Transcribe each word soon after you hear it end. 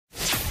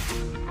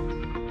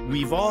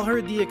We've all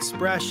heard the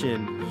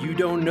expression, you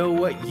don't know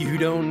what you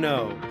don't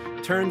know.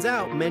 Turns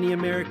out many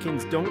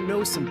Americans don't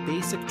know some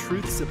basic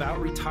truths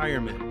about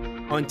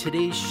retirement. On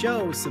today's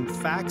show, some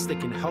facts that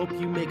can help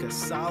you make a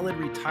solid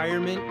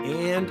retirement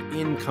and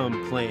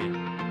income plan.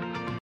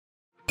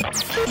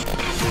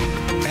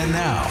 And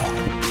now,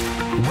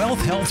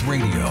 Wealth Health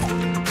Radio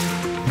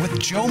with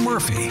Joe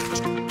Murphy.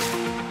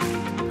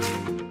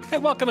 Hey,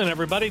 welcome in,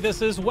 everybody.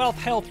 This is Wealth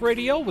Health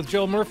Radio with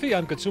Joe Murphy.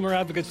 I'm consumer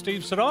advocate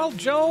Steve Siddall.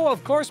 Joe,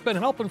 of course, been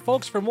helping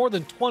folks for more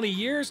than 20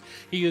 years.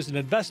 He is an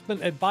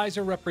investment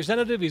advisor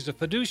representative. He's a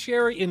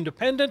fiduciary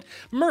independent.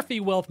 Murphy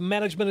Wealth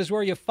Management is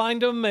where you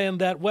find him, and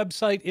that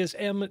website is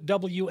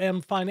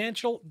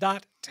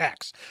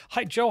mwmfinancial.tax.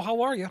 Hi, Joe.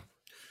 How are you?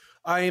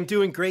 I am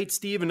doing great,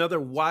 Steve. Another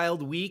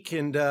wild week.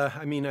 And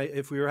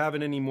if we were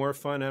having any more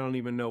fun, I don't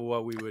even know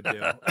what we would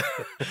do.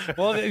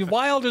 Well,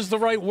 wild is the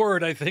right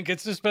word, I think.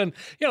 It's just been,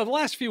 the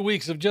last few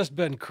weeks have just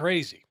been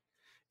crazy.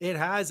 It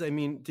has. I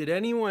mean, did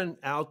anyone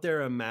out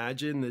there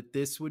imagine that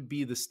this would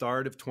be the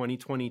start of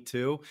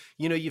 2022?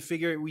 You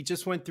figure we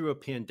just went through a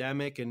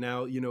pandemic, and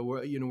now,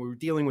 we're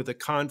dealing with a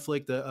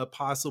conflict, a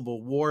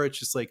possible war. It's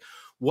just like,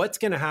 what's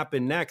going to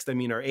happen next? I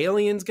mean, are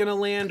aliens going to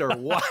land or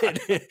what?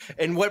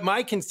 And what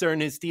my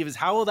concern is, Steve, is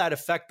how will that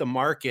affect the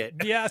market?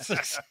 Yes,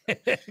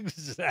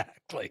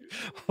 exactly.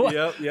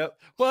 Yep.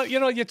 Well,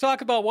 you talk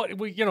about what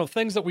we,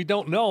 things that we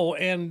don't know,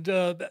 and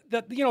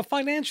that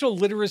financial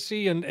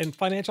literacy and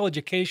financial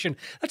education,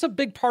 that's a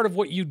big part of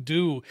what you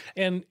do.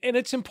 And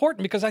it's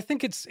important because I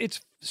think it's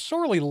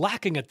sorely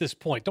lacking at this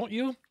point, don't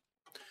you?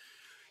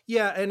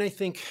 Yeah, and I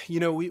think,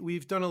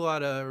 we've done a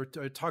lot of,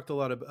 or talked a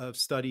lot of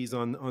studies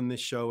on this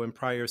show and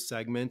prior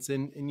segments,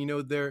 and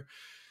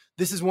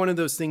this is one of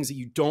those things that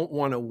you don't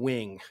want to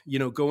wing,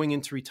 going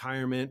into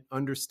retirement,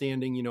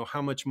 understanding,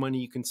 how much money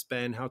you can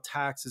spend, how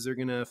taxes are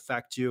going to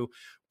affect you.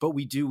 But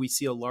we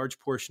see a large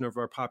portion of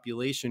our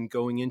population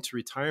going into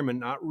retirement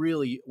not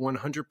really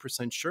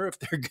 100% sure if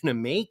they're going to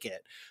make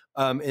it.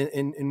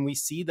 And we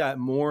see that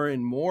more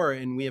and more.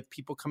 And we have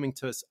people coming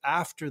to us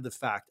after the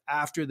fact,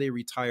 after they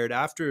retired,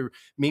 after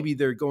maybe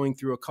they're going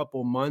through a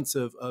couple months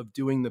of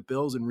doing the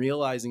bills and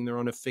realizing they're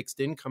on a fixed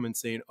income and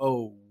saying,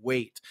 oh,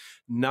 wait,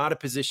 not a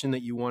position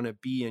that you want to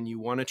be in. You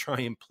want to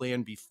try and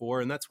plan before.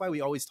 And that's why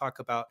we always talk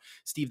about,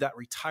 Steve, that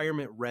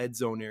retirement red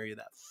zone area,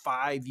 that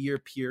 5-year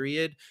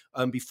period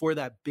before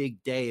that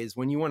big day is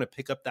when you want to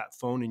pick up that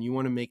phone and you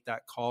want to make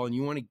that call and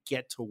you want to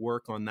get to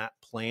work on that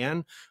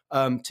plan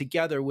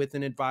together with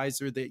an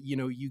advisor that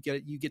you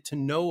get to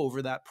know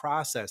over that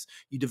process.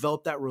 You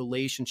develop that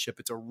relationship.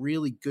 It's a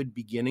really good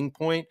beginning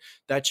point.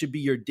 That should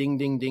be your ding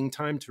ding ding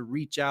time to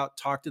reach out,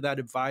 talk to that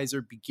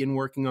advisor, begin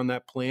working on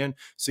that plan,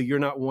 so you're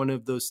not one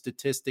of those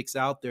statistics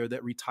out there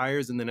that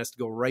retires and then has to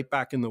go right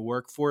back in the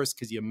workforce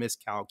because you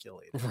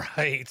miscalculated.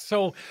 Right.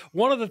 So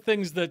one of the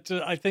things that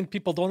I think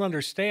people don't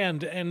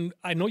understand, and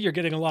I know you're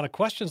getting a lot of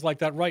questions like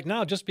that right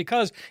now, just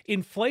because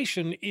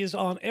inflation is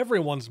on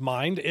everyone's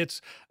mind. It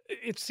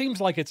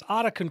seems like it's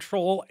out of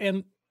control,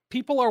 and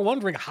people are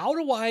wondering, how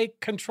do I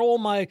control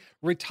my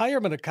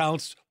retirement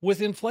accounts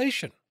with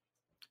inflation?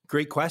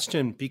 Great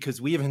question,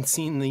 because we haven't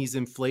seen these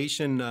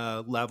inflation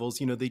levels.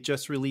 They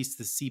just released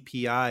the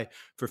CPI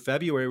for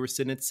February. We're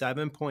sitting at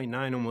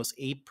 7.9, almost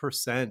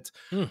 8%.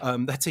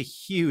 That's a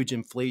huge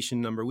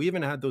inflation number. We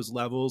haven't had those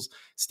levels,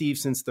 Steve,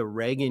 since the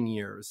Reagan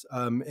years.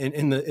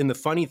 And the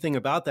funny thing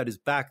about that is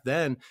back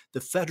then,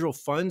 the federal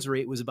funds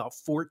rate was about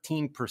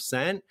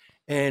 14%.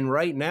 And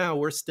right now,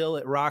 we're still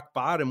at rock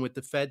bottom with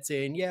the Fed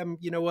saying, yeah,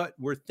 you know what?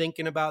 We're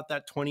thinking about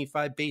that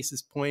 25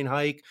 basis point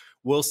hike.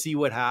 We'll see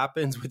what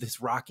happens with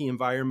this rocky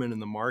environment in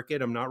the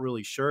market. I'm not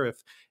really sure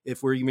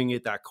if we're even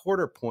at that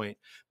quarter point.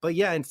 But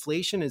yeah,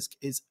 inflation is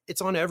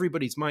it's on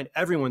everybody's mind.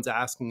 Everyone's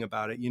asking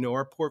about it.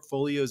 Our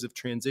portfolios have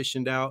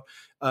transitioned out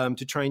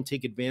to try and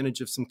take advantage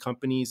of some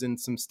companies and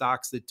some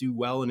stocks that do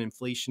well in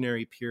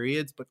inflationary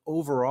periods. But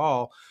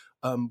overall,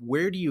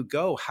 where do you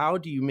go? How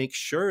do you make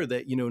sure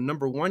that,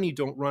 number one, you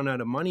don't run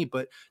out of money,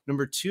 but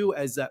number two,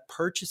 as that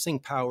purchasing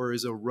power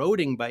is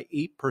eroding by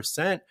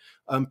 8%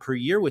 per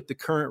year with the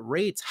current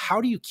rates,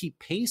 how do you keep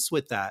pace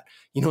with that?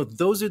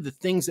 Those are the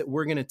things that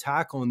we're going to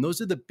tackle. And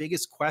those are the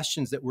biggest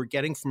questions that we're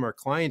getting from our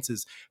clients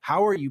is,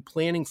 how are you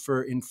planning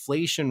for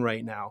inflation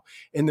right now?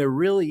 And there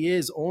really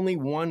is only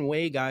one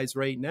way, guys,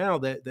 right now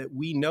that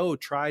we know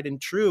tried and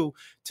true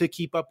to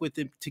keep up with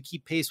it, to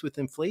keep pace with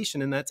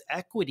inflation. And that's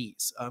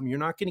equities. You're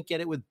not going to get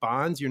it with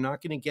bonds. You're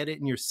not going to get it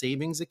in your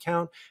savings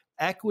account.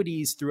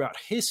 Equities throughout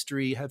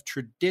history have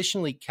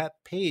traditionally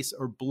kept pace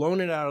or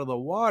blown it out of the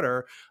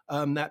water,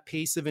 that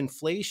pace of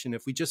inflation.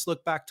 If we just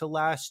look back to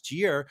last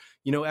year,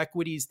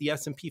 equities, the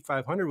S&P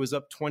 500 was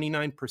up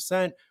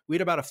 29%. We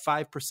had about a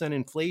 5%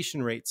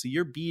 inflation rate. So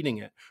you're beating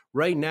it.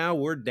 Right now,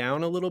 we're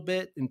down a little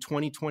bit in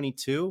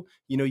 2022.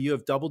 You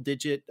have double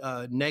digit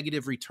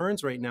negative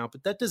returns right now,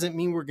 but that doesn't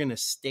mean we're going to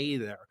stay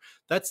there.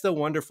 That's the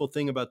wonderful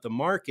thing about the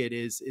market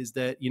is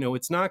that,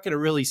 it's not going to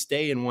really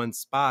stay in one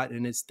spot.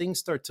 And as things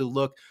start to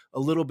look a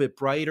little bit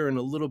brighter and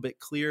a little bit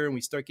clearer, and we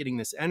start getting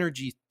this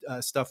energy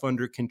stuff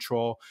under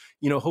control,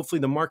 hopefully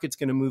the market's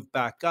going to move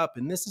back up.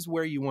 And this is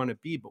where you want to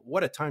be. But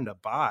what a time to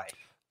buy.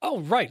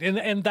 Oh, right.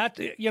 And that,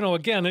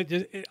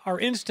 again, our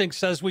instinct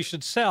says we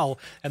should sell,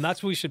 and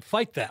that's we should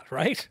fight that,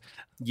 right?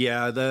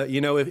 Yeah,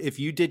 if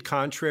you did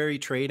contrary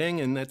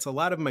trading, and that's a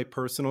lot of my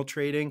personal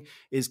trading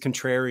is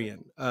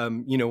contrarian.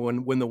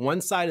 When the one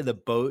side of the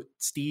boat,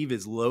 Steve,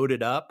 is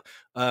loaded up,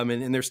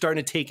 and they're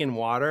starting to take in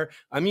water,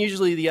 I'm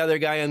usually the other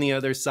guy on the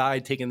other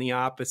side taking the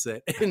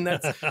opposite, and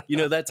that's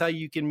that's how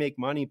you can make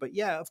money. But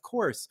yeah, of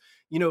course,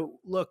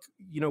 look,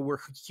 we're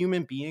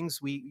human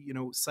beings. We,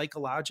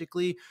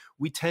 psychologically,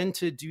 we tend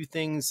to do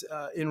things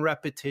in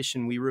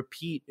repetition. We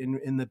repeat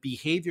in the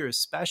behavior,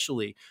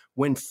 especially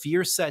when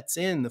fear sets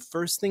in. The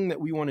first thing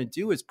that we want to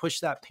do is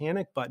push that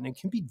panic button. It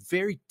can be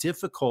very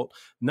difficult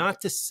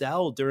not to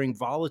sell during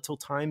volatile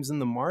times in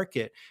the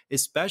market,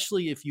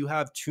 especially if you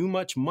have too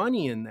much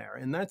money in there.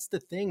 And that's the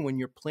thing, when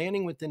you're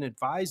planning with an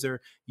advisor,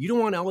 you don't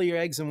want all your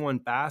eggs in one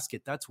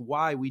basket. That's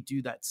why we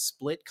do that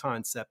split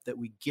concept, that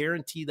we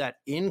guarantee that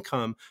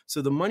income.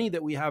 So the money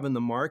that we have in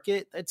the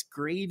market, that's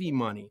gravy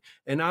money.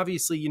 And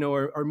obviously,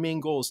 our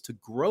main goal is to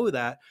grow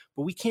that,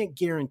 but we can't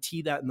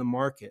guarantee that in the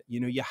market.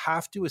 You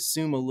have to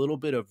assume a little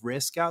bit of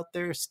risk out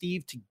there,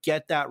 Steve, to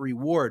get that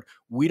reward.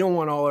 We don't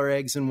want all our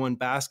eggs in one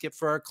basket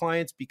for our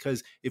clients,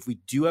 because if we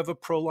do have a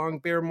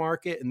prolonged bear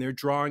market and they're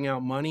drawing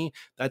out money,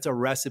 that's a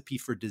recipe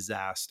for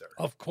disaster.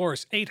 Of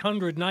course,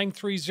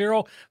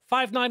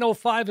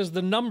 800-930-5905 is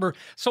the number.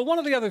 So one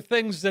of the other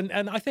things,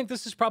 and I think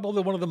this is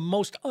probably one of the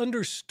most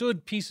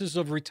understood pieces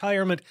of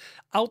retirement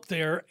out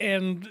there,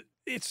 and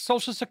it's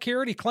Social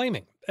Security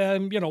claiming.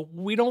 And,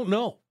 we don't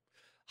know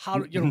how,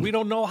 we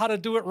don't know how to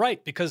do it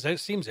right, because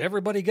it seems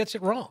everybody gets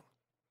it wrong.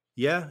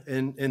 Yeah,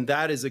 and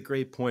that is a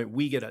great point.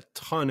 We get a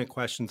ton of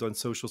questions on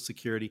Social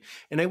Security.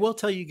 And I will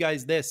tell you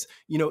guys this,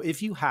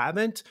 if you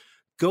haven't,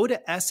 go to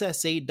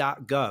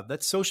ssa.gov.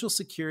 That's Social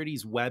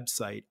Security's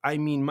website. I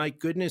mean, my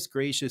goodness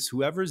gracious,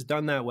 whoever's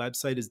done that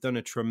website has done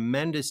a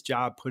tremendous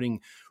job putting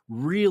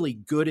really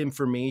good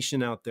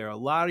information out there. A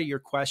lot of your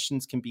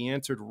questions can be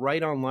answered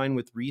right online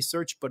with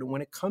research, but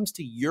when it comes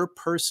to your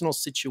personal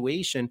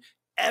situation,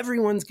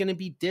 everyone's going to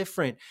be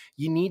different.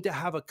 You need to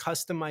have a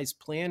customized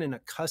plan and a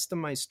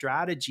customized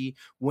strategy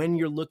when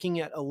you're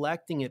looking at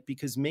electing it,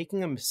 because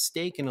making a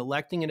mistake and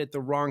electing it at the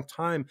wrong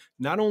time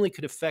not only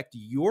could affect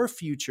your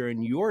future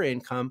and your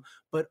income,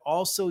 but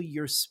also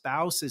your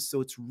spouse's.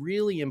 So it's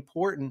really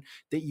important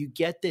that you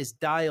get this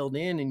dialed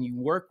in and you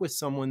work with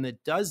someone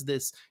that does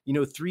this,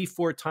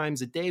 3-4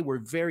 times a day. We're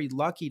very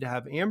lucky to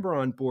have Amber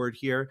on board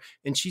here,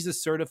 and she's a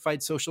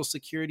certified Social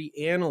Security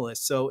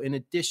analyst. So in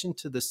addition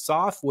to the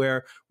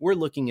software, we're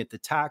looking at the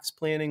tax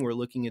planning, we're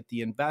looking at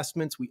the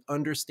investments, we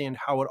understand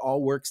how it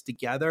all works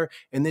together.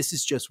 And this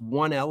is just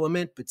one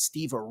element, but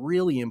Steve, a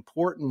really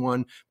important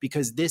one,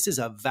 because this is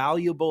a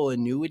valuable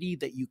annuity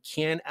that you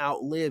can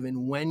outlive.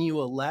 And when you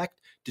elect,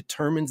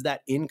 determines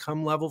that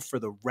income level for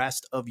the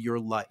rest of your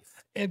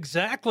life.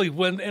 Exactly.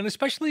 And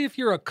especially if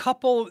you're a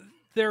couple,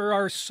 there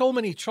are so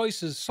many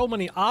choices, so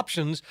many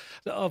options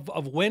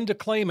of when to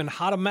claim and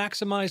how to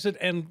maximize it.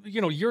 And,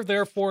 you're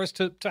there for us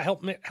to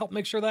help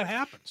make sure that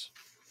happens.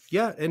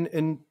 Yeah,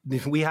 and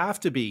we have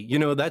to be,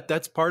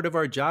 that's part of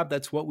our job.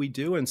 That's what we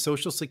do. And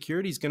Social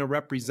Security is going to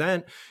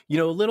represent,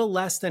 a little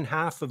less than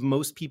half of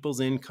most people's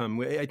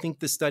income. I think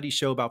the studies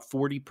show about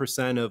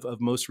 40%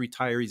 of most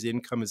retirees'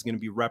 income is going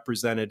to be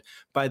represented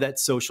by that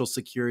Social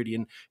Security.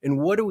 And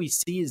what do we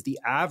see is the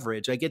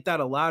average? I get that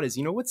a lot is,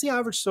 what's the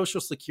average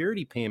Social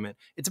Security payment?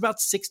 It's about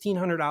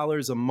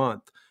 $1,600 a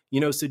month.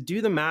 So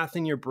do the math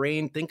in your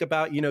brain, think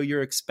about,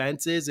 your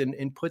expenses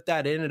and put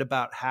that in at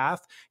about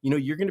half.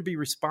 You're going to be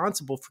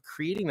responsible for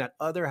creating that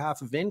other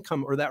half of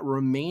income, or that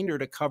remainder,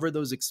 to cover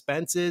those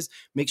expenses.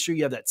 Make sure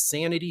you have that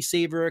Sanity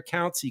Saver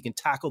account so you can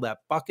tackle that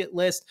bucket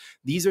list.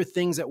 These are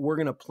things that we're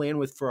going to plan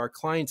with for our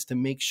clients to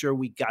make sure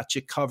we got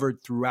you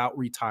covered throughout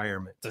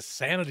retirement. The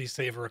Sanity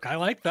Saver. I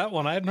like that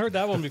one. I hadn't heard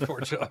that one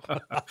before, Joe.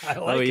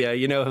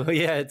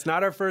 It's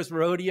not our first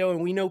rodeo, and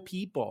we know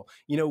people.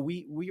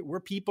 We're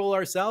people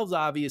ourselves,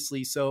 obviously.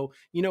 So,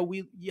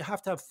 you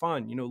have to have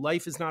fun.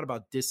 Life is not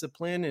about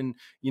discipline. And,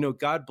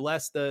 God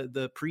bless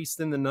the priests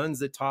and the nuns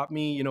that taught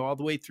me, all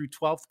the way through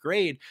 12th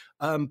grade.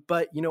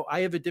 But,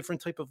 I have a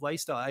different type of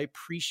lifestyle. I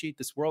appreciate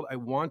this world. I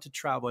want to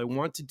travel. I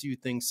want to do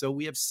things. So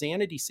we have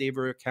Sanity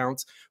Saver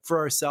accounts for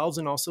ourselves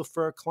and also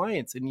for our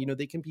clients. And,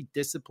 they can be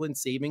disciplined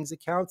savings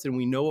accounts. And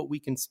we know what we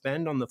can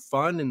spend on the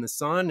fun and the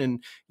sun.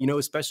 And,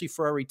 especially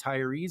for our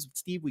retirees,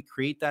 Steve, we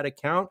create that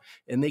account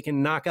and they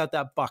can knock out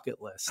that bucket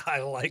list.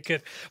 I like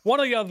it. One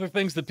of the other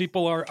things that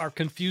people are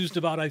confused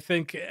about, I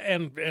think,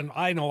 and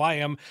I know I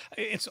am,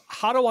 it's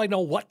how do I know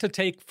what to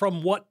take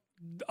from what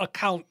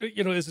account?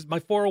 Is it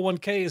my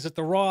 401k? Is it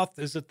the Roth?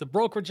 Is it the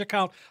brokerage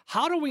account?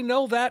 How do we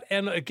know that?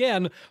 And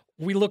again,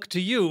 we look to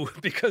you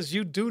because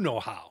you do know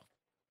how.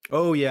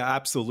 Oh yeah,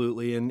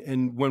 absolutely.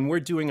 And when we're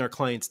doing our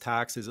clients'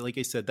 taxes, like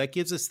I said, that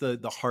gives us the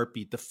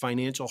heartbeat, the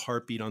financial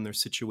heartbeat on their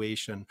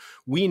situation.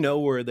 We know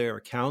where their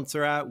accounts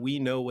are at. We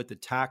know what the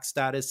tax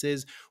status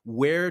is,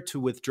 where to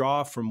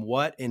withdraw from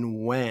what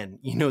and when.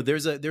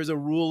 There's a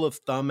rule of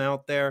thumb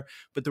out there,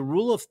 but the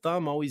rule of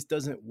thumb always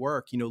doesn't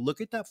work.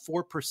 Look at that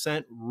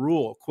 4%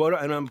 rule, quote,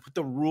 and I'm put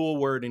the rule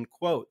word in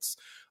quotes.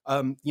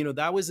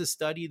 That was a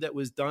study that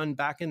was done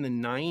back in the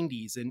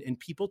 90s, and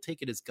people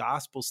take it as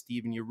gospel,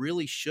 Steve, and you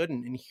really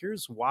shouldn't. And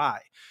here's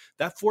why.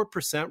 That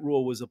 4%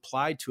 rule was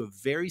applied to a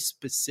very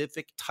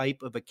specific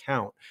type of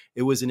account.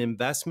 It was an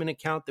investment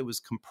account that was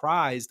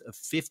comprised of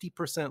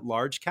 50%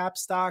 large cap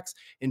stocks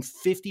and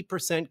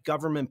 50%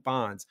 government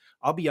bonds.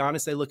 I'll be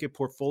honest, I look at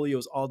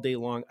portfolios all day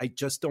long. I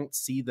just don't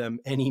see them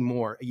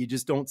anymore. You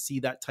just don't see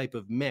that type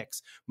of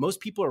mix. Most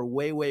people are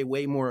way, way,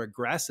 way more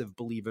aggressive,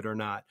 believe it or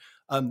not.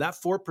 That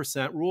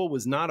 4% rule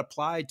was not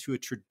applied to a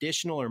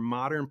traditional or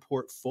modern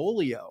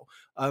portfolio.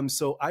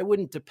 So I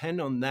wouldn't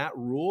depend on that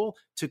rule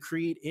to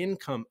create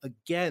income.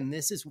 Again,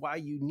 this is why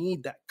you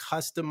need that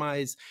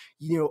customized,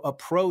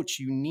 approach.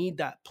 You need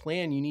that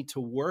plan. You need to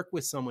work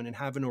with someone and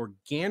have an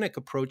organic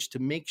approach to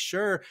make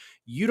sure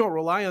you don't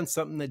rely on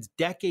something that's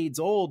decades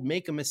old,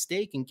 make a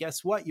mistake, and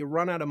guess what? You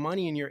run out of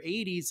money in your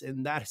 80s,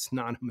 and that is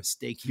not a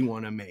mistake you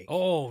want to make.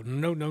 Oh,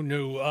 no.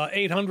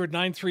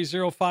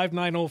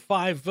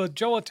 800-930-5905.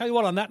 Joe, I'll tell you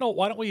what, on that note,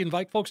 why don't we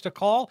invite folks to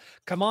call,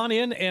 come on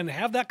in and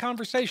have that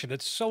conversation.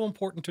 It's so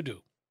important to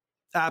do.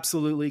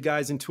 Absolutely,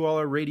 guys. And to all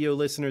our radio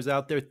listeners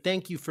out there,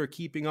 thank you for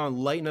keeping on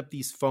lighting up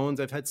these phones.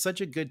 I've had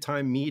such a good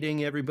time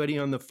meeting everybody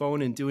on the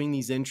phone and doing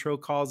these intro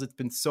calls. It's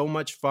been so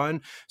much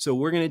fun. So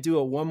we're going to do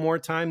it one more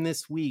time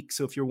this week.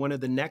 So if you're one of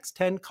the next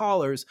 10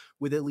 callers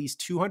with at least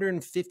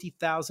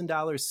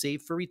 $250,000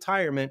 saved for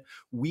retirement,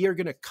 we are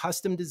going to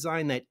custom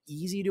design that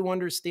easy to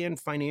understand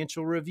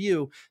financial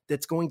review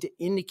that's going to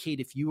indicate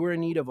if you are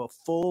in need of a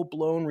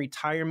full-blown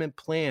retirement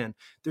plan.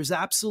 There's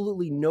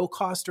absolutely no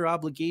cost or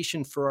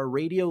obligation for our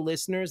radio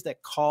listeners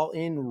that call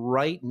in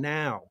right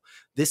now.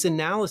 This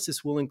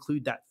analysis will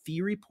include that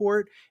fee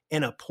report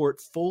and a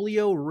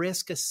portfolio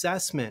risk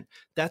assessment.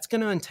 That's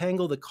going to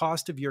untangle the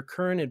cost of your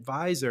current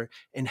advisor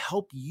and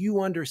help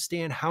you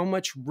understand how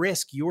much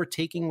risk you're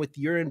taking with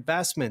your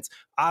investments.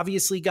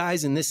 Obviously,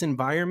 guys, in this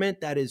environment,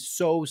 that is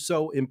so,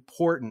 so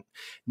important.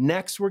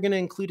 Next, we're going to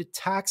include a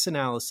tax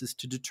analysis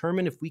to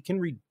determine if we can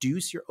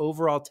reduce your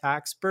overall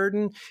tax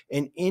burden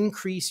and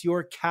increase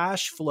your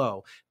cash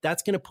flow.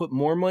 That's going to put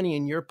more money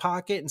in your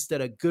pocket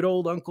instead of good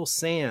old Uncle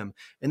Sam.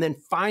 And then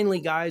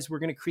finally, guys, we're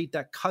going to create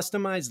that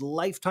customized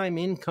lifetime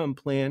income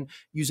plan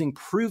using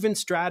proven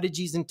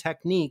strategies and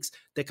techniques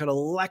that could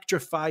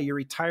electrify your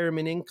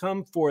retirement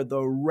income for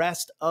the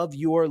rest of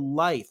your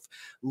life.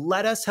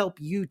 Let us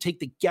help you take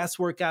the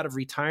guesswork out of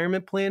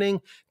retirement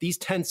planning. These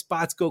 10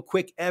 spots go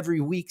quick every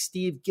week.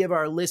 Steve, give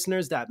our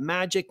listeners that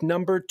magic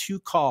number to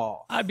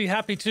call. I'd be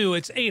happy to.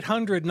 It's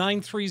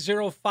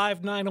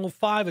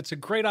 800-930-5905. It's a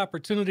great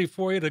opportunity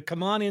for you to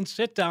come on in,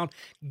 sit down,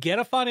 get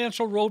a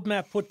financial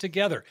roadmap put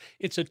together.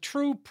 It's a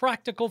true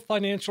practical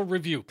financial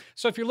review.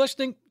 So if you're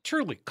listening,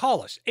 truly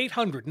call us,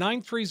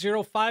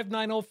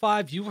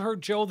 800-930-5905. You've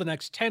heard Joe. The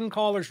next 10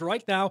 callers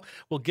right now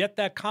will get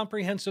that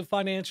comprehensive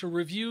financial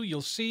review.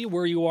 You'll see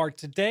where you are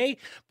today,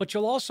 but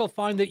you'll also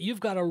find that you've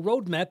got a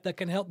roadmap that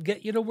can help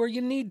get you to where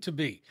you need to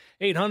be.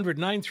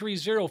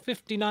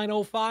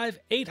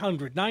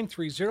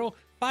 800-930-5905,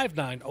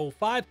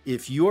 800-930-5905.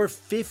 If you're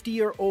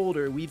 50 or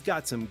older, we've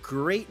got some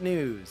great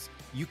news.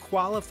 You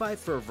qualify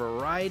for a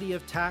variety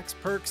of tax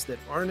perks that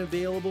aren't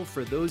available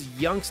for those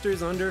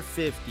youngsters under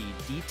 50.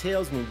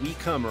 Details when we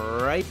come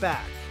right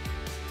back.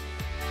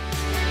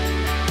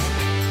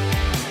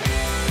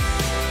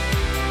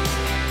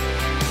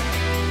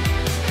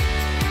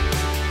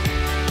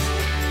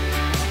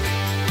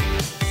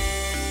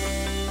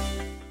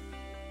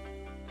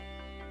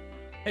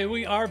 Hey,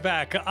 we are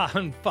back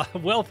on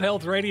Wealth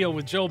Health Radio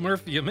with Joe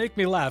Murphy. You make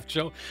me laugh,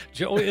 Joe.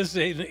 Joe is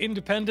an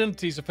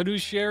independent. He's a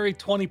fiduciary,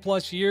 20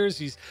 plus years.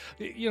 He's,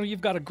 you've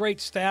got a great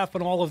staff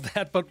and all of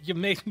that, but you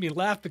make me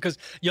laugh because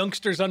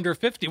youngsters under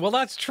 50. Well,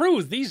 that's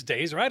true these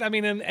days, right? I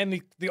mean,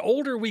 and the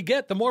older we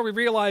get, the more we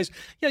realize,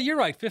 yeah, you're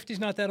right. 50's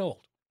not that old.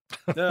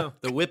 No,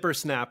 the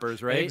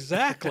whippersnappers, right?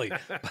 Exactly.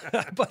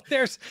 but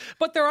there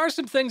are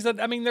some things that,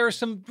 there are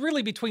some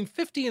really between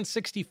 50 and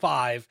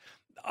 65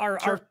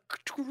 are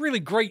really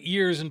great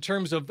years in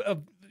terms of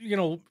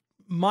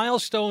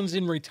milestones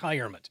in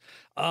retirement.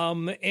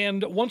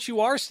 And once you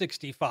are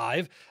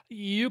 65,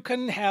 you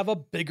can have a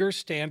bigger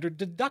standard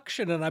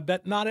deduction. And I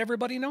bet not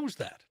everybody knows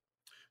that.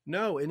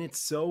 No, and it's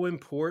so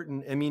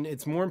important.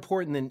 It's more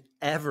important than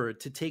ever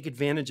to take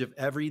advantage of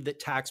every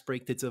tax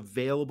break that's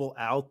available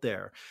out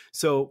there.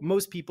 So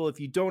most people, if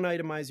you don't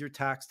itemize your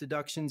tax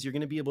deductions, you're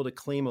going to be able to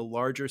claim a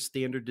larger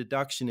standard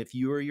deduction if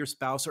you or your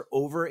spouse are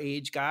over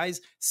age,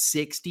 guys,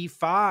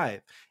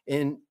 65.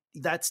 And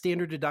that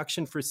standard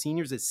deduction for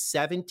seniors is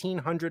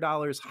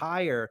 $1,700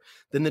 higher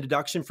than the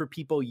deduction for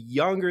people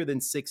younger than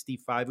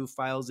 65 who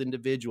file as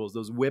individuals,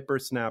 those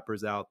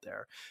whippersnappers out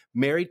there.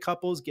 Married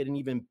couples get an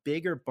even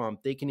bigger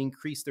bump. They can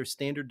increase their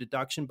standard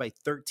deduction by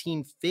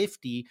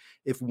 $1,350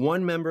 if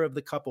one member of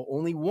the couple,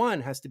 only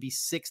one, has to be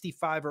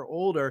 65 or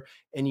older,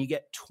 and you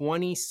get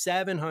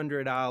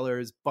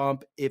 $2,700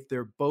 bump if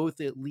they're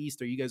both at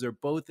least, or you guys are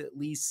both at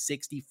least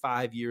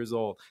 65 years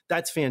old.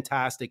 That's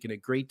fantastic and a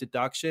great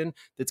deduction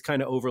that's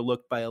kind of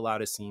overlooked by a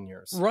lot of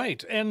seniors.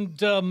 Right. And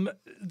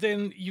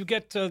then you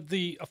get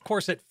of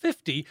course, at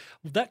 50,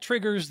 that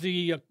triggers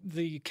the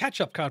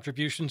catch-up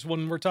contributions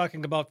when we're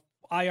talking about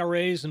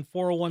IRAs and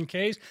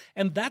 401ks.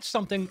 And that's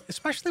something,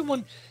 especially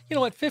when,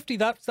 at 50,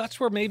 that's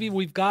where maybe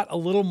we've got a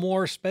little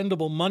more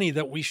spendable money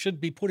that we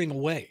should be putting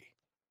away.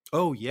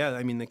 Oh, yeah.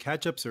 I mean, the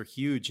catch-ups are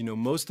huge.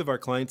 Most of our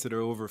clients that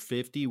are over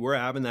 50, we're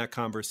having that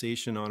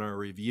conversation on our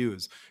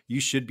reviews. You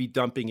should be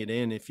dumping it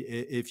in.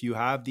 If you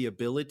have the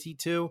ability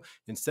to,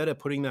 instead of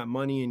putting that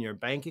money in your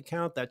bank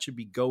account, that should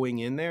be going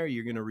in there.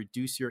 You're going to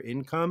reduce your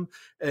income.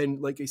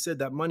 And like I said,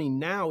 that money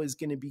now is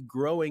going to be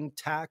growing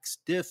tax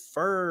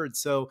deferred.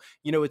 So,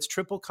 it's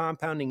triple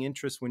compounding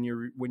interest when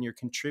you're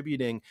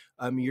contributing.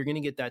 You're going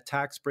to get that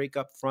tax break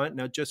up front.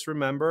 Now, just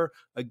remember,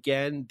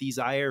 again, these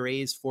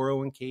IRAs,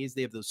 401ks,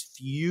 they have those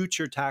future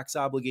tax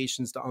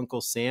obligations to Uncle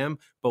Sam.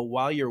 But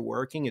while you're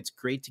working, it's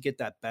great to get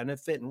that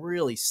benefit and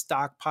really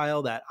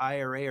stockpile that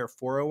IRA or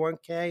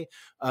 401k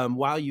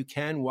while you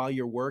can. While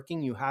you're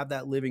working, you have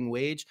that living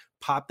wage.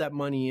 Pop that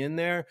money in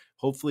there.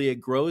 Hopefully it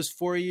grows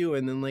for you.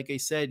 And then, like I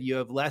said, you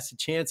have less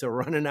chance of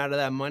running out of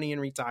that money in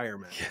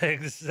retirement.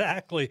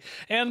 Exactly.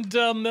 And,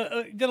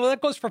 that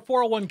goes for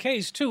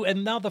 401ks too.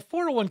 And now the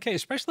 401k,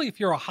 especially if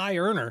you're a high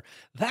earner,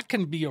 that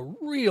can be a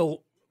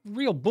real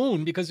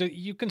boon because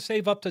you can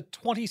save up to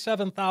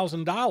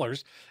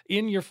 $27,000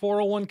 in your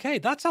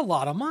 401k. That's a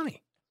lot of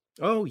money.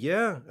 Oh,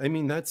 yeah. I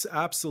mean, that's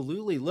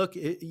absolutely. Look,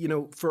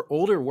 for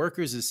older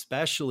workers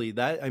especially,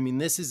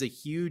 this is a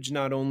huge,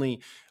 not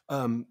only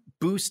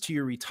boost to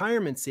your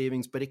retirement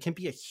savings, but it can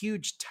be a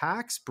huge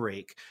tax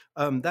break.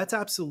 That's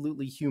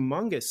absolutely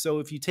humongous. So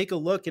if you take a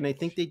look, and I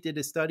think they did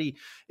a study,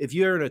 if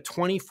you're in a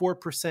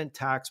 24%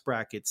 tax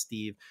bracket,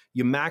 Steve,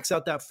 you max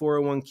out that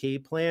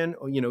 401k plan,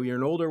 or, you're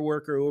an older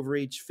worker over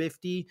age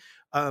 50,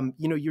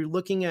 you're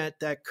looking at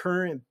that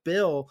current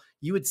bill,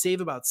 you would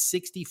save about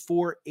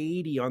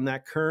 $6,480 on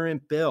that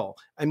current bill.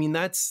 I mean,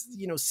 that's,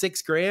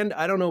 $6,000.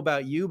 I don't know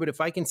about you, but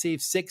if I can save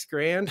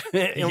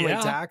 $6,000 on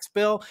my tax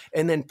bill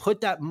and then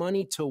put that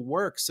money to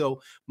work.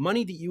 So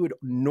money that you would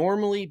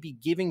normally be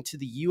giving to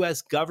the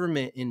U.S.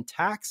 government in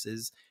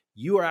taxes,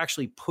 you are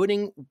actually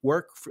putting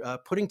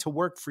to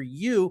work for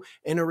you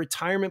in a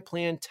retirement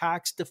plan,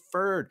 tax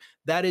deferred.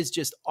 That is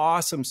just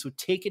awesome. So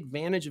take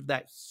advantage of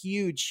that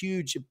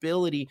huge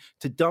ability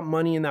to dump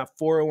money in that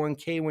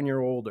 401k when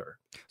you're older.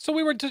 So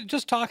we were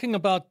just talking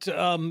about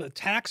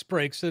tax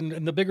breaks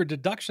and the bigger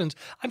deductions.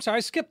 I'm sorry, I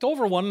skipped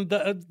over one,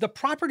 the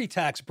property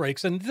tax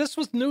breaks. And this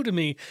was new to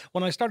me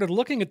when I started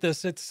looking at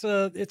this.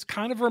 It's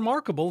kind of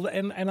remarkable.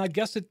 And I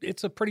guess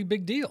it's a pretty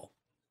big deal.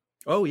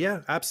 Oh yeah,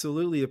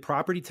 absolutely. The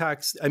property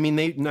tax. I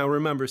mean, now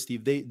remember,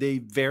 Steve, they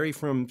vary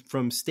from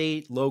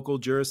state, local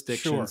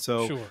jurisdiction,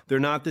 so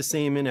they're not the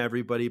same in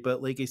everybody.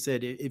 But like I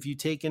said, if you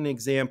take an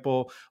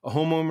example, a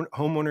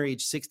homeowner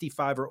age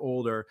 65 or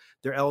older,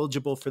 they're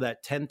eligible for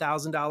that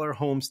 $10,000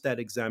 homestead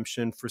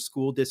exemption for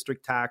school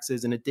district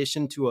taxes, in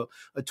addition to a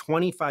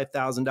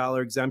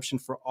 $25,000 exemption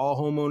for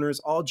all homeowners,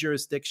 all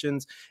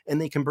jurisdictions,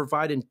 and they can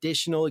provide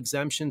additional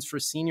exemptions for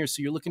seniors.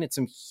 So you're looking at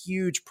some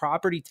huge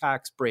property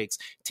tax breaks.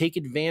 Take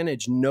advantage.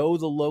 Know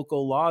the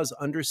local laws,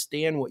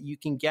 understand what you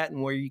can get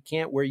and where you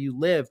can't, where you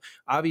live.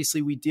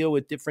 Obviously, we deal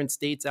with different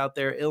states out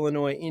there,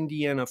 Illinois,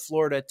 Indiana,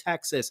 Florida,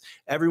 Texas.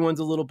 Everyone's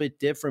a little bit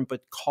different,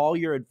 but call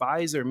your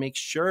advisor. Make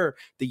sure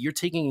that you're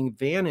taking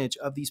advantage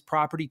of these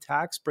property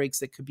tax breaks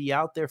that could be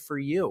out there for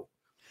you.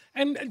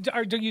 And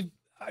do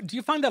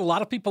you find that a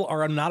lot of people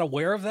are not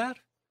aware of that?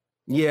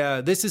 Yeah,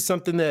 this is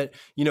something that,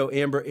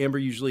 Amber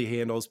usually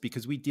handles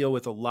because we deal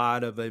with a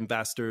lot of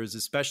investors,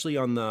 especially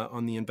on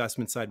the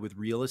investment side with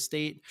real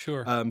estate.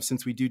 Sure.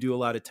 Since we do a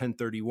lot of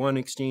 1031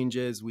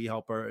 exchanges, we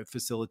help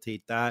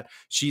facilitate that.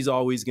 She's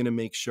always going to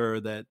make sure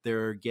that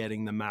they're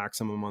getting the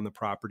maximum on the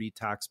property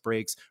tax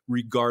breaks,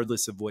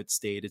 regardless of what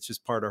state. It's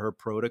just part of her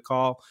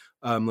protocol.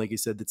 Like I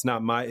said, it's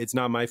not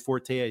my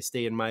forte. I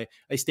stay in my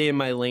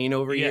lane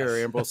over here, or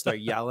Amber will start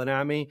yelling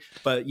at me.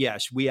 But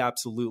yes, we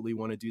absolutely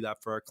want to do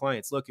that for our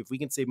clients. Look, if we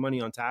can save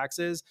money on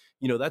taxes,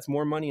 that's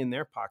more money in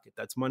their pocket.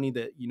 That's money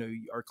that,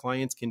 our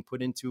clients can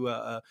put into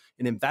an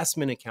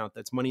investment account.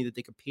 That's money that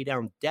they can pay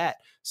down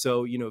debt.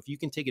 So, if you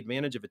can take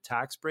advantage of a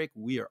tax break,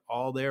 we are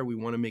all there. We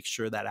want to make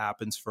sure that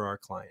happens for our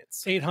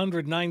clients.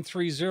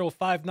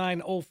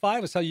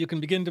 800-930-5905 is how you can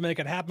begin to make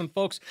it happen,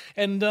 folks.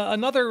 And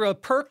another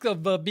perk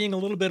of being a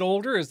little bit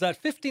older is that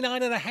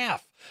 59 and a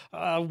half,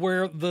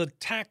 where the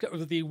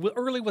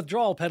early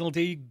withdrawal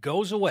penalty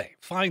goes away,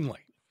 finally.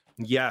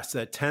 Yes,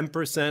 a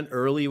 10%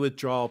 early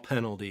withdrawal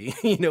penalty.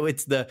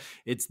 It's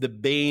the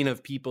bane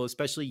of people,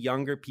 especially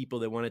younger people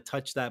that want to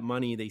touch that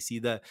money. They see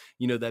that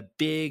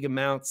big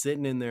amount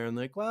sitting in there and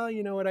like, well,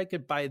 you know what, I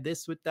could buy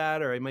this with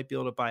that, or I might be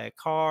able to buy a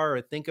car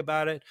or think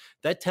about it.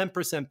 That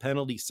 10%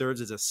 penalty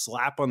serves as a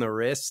slap on the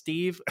wrist,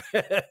 Steve,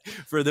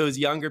 for those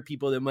younger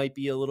people that might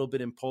be a little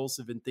bit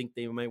impulsive and think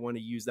they might want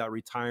to use that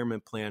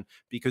retirement plan.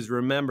 Because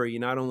remember, you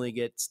not only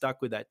get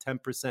stuck with that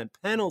 10%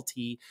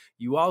 penalty,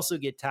 you also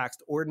get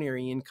taxed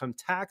ordinary income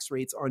tax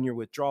rates on your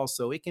withdrawal.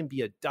 So it can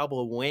be a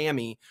double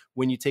whammy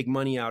when you take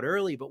money out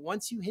early. But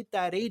once you hit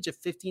that age of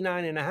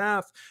 59 and a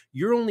half,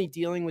 you're only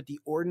dealing with the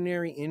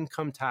ordinary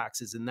income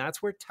taxes. And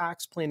that's where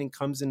tax planning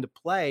comes into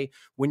play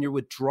when you're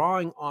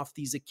withdrawing off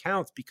these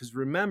accounts. Because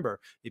remember,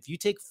 if you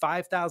take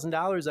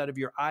 $5,000 out of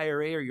your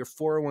IRA or your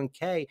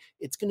 401k,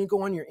 it's going to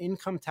go on your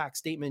income tax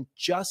statement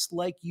just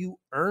like you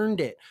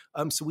earned it.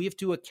 So we have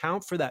to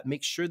account for that.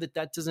 Make sure that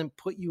that doesn't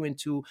put you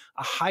into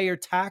a higher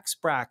tax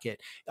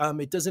bracket.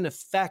 It doesn't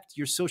affect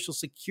your Social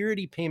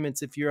Security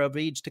payments if you're of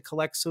age to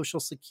collect Social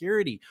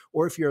Security,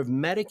 or if you're of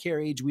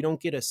Medicare age, we don't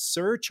get a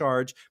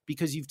surcharge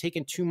because you've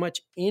taken too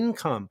much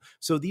income.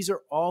 So these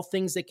are all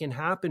things that can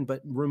happen,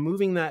 but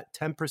removing that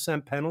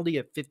 10% penalty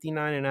at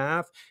 59 and a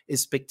half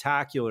is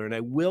spectacular. And I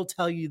will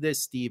tell you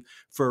this, Steve,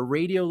 for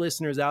radio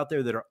listeners out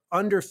there that are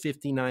under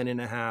 59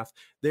 and a half,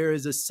 there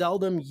is a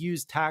seldom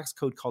used tax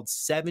code called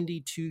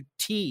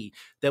 72T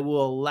that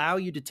will allow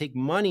you to take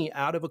money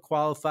out of a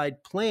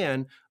qualified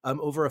plan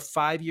over a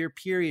 5-year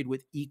period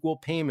with equal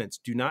payments.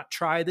 Do not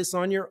try this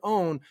on your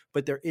own,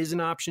 but there is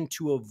an option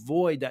to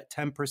avoid that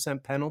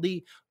 10%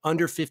 penalty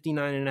under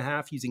 59 and a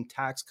half using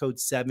tax code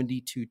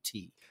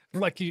 72T.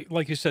 Like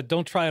you said,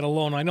 don't try it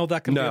alone. I know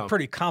that can be a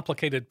pretty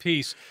complicated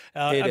piece.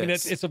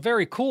 It's a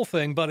very cool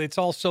thing, but it's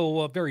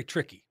also very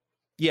tricky.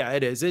 Yeah,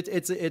 it is.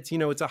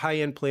 It's a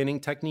high-end planning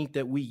technique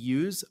that we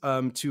use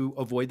to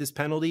avoid this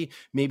penalty.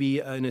 Maybe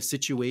in a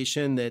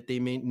situation that they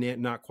may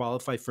not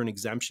qualify for an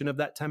exemption of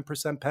that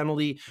 10%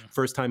 penalty,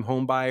 first-time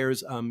home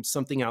buyers,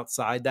 something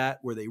outside that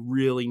where they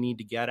really need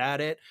to get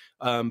at it.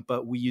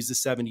 But we use the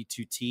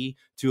 72T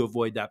to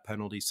avoid that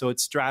penalty. So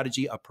it's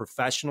strategy, a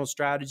professional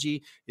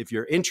strategy. If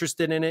you're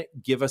interested in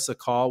it, give us a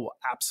call. We'll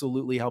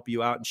absolutely help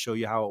you out and show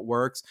you how it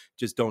works.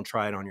 Just don't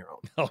try it on your own.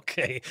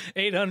 Okay.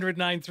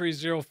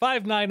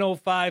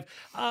 800-930-5905.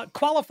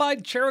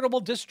 Qualified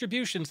charitable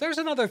distributions. There's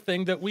another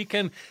thing that we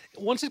can,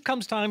 once it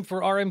comes time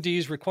for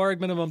RMDs,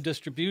 required minimum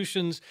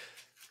distributions,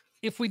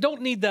 if we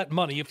don't need that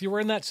money, if you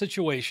were in that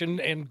situation,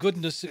 and good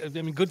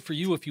for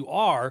you if you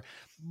are,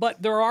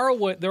 but there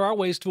are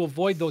ways to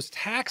avoid those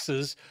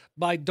taxes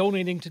by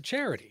donating to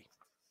charity.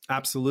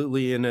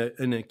 Absolutely. And a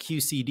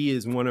QCD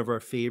is one of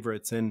our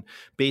favorites. And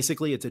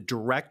basically, it's a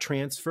direct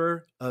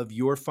transfer of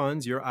your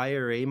funds, your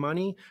IRA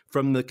money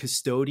from the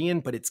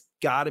custodian, but it's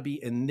got to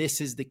be, and this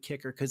is the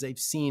kicker, because I've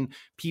seen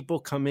people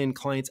come in,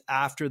 clients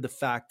after the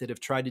fact that have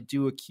tried to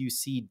do a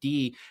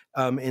QCD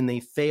and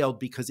they failed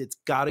because it's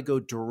got to go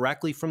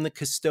directly from the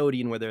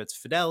custodian, whether it's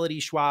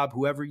Fidelity, Schwab,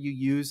 whoever you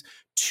use,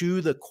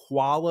 to the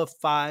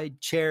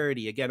qualified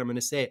charity. Again, I'm going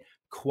to say it.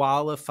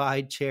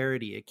 Qualified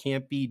charity. It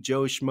can't be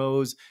Joe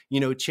Schmo's,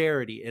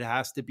 charity. It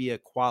has to be a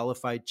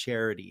qualified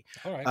charity.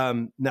 All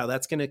right. Now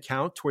that's going to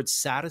count towards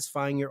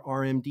satisfying your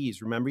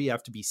RMDs. Remember, you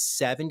have to be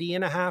 70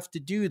 and a half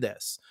to do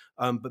this.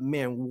 But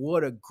man,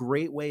 what a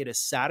great way to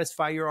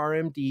satisfy your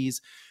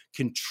RMDs,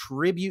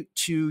 contribute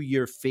to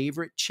your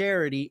favorite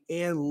charity,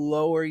 and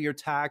lower your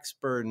tax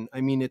burden.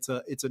 I mean, it's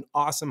an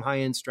awesome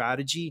high-end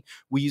strategy.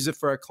 We use it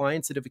for our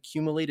clients that have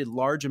accumulated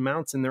large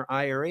amounts in their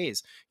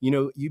IRAs.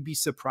 You'd be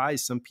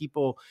surprised. Some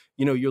people,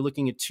 you're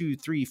looking at $2,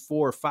 $3,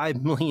 $4,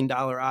 $5 million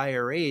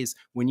IRAs.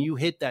 When you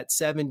hit that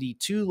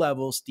 72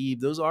 level,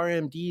 Steve, those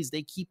RMDs,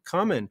 they keep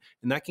coming,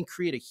 and that can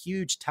create a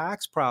huge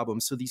tax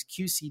problem. So these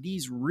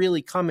QCDs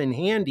really come in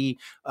handy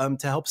to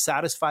help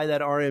satisfy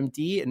that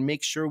RMD and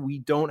make sure we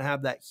don't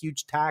have that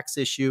huge tax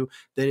issue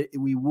that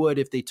we would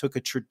if they took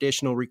a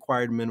traditional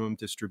required minimum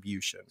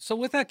distribution. So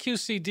with that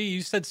QCD,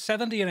 you said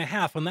 70 and a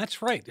half, and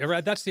that's right.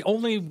 That's the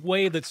only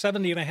way that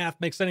 70 and a half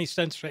makes any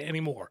sense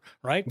anymore,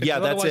 right? Because yeah,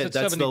 that's it.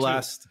 That's 72. the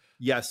last.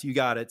 Yes, you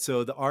got it.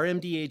 So the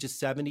RMD age is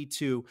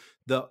 72.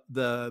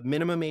 The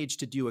minimum age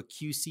to do a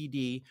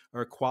QCD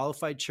or a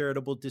qualified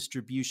charitable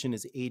distribution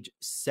is age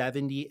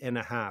 70 and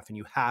a half. And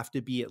you have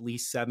to be at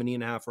least 70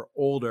 and a half or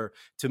older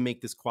to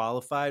make this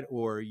qualified,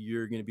 or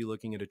you're going to be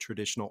looking at a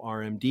traditional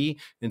RMD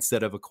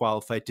instead of a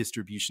qualified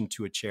distribution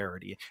to a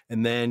charity.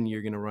 And then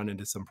you're going to run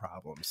into some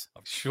problems.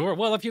 Sure.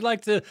 Well, if you'd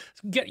like to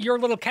get your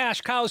little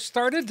cash cow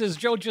started, as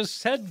Joe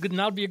just said,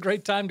 now would be a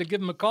great time to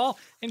give him a call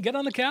and get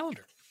on the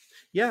calendar.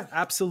 Yeah,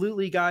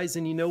 absolutely, guys.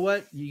 And you know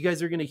what? You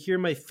guys are going to hear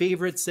my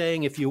favorite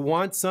saying, if you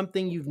want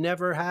something you've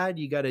never had,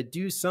 you got to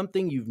do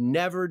something you've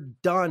never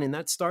done. And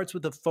that starts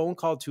with a phone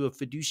call to a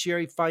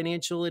fiduciary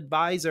financial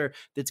advisor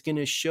that's going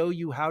to show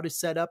you how to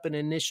set up an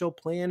initial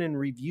plan and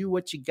review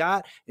what you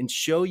got and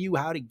show you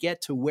how to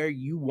get to where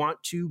you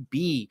want to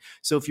be.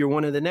 So if you're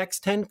one of the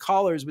next 10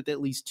 callers with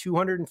at least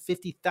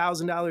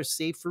 $250,000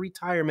 saved for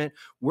retirement,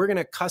 we're going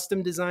to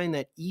custom design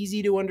that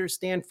easy to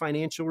understand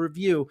financial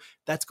review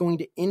that's going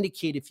to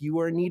indicate if you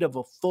are in need of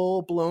a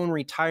full-blown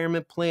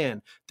retirement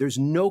plan. There's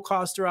no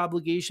cost or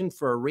obligation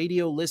for our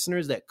radio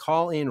listeners that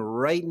call in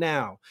right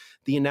now.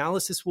 The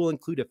analysis will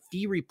include a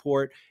fee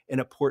report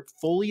and a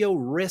portfolio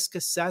risk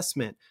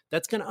assessment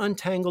that's going to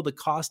untangle the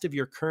cost of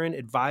your current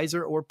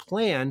advisor or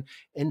plan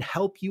and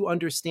help you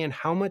understand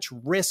how much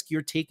risk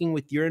you're taking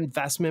with your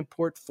investment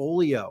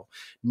portfolio.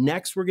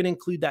 Next, we're going to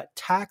include that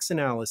tax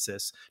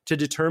analysis to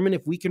determine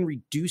if we can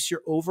reduce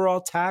your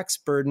overall tax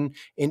burden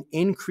and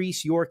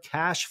increase your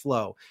cash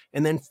flow.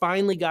 And then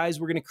finally, guys,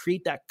 we're going to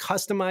create that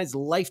customized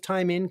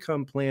lifetime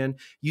income plan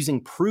using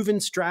proven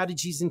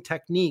strategies and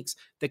techniques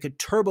that could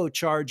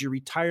turbocharge your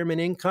retirement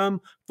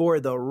income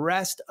for the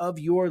rest of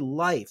your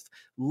life.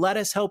 Let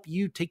us help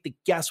you take the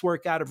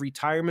guesswork out of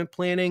retirement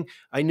planning.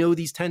 I know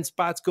these 10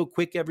 spots go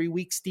quick every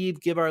week. Steve,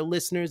 give our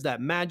listeners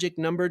that magic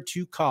number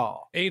to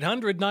call.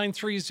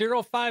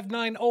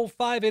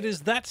 800-930-5905. It is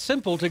that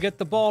simple to get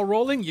the ball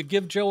rolling. You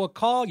give Joe a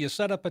call, you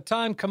set up a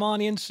time, come on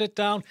in, sit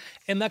down,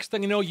 and next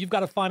thing you know, you've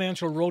got a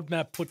financial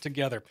roadmap put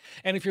together.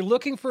 And if you're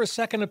looking for a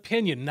second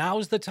opinion,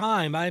 now's the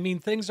time. I mean,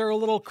 things are a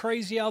little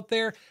crazy out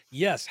there.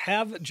 Yes,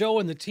 have Joe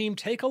and the team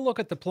take a look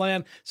at the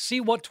plan, see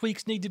what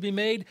tweaks need to be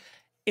made.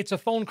 It's a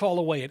phone call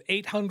away at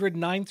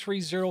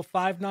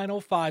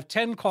 800-930-5905.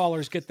 10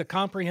 callers get the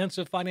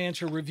comprehensive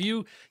financial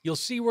review. You'll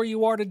see where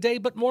you are today,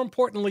 but more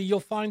importantly, you'll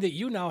find that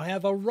you now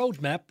have a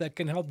roadmap that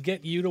can help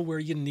get you to where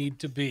you need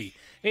to be.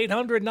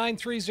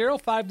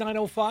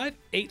 800-930-5905,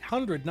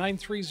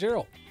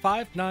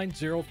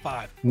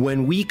 800-930-5905.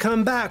 When we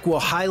come back, we'll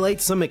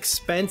highlight some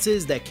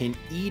expenses that can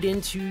eat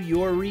into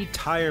your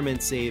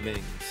retirement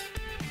savings.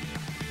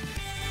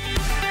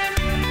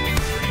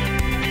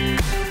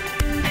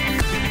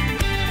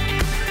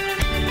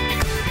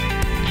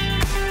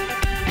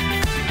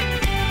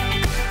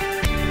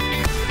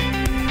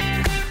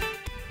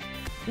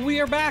 We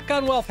are back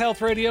on Wealth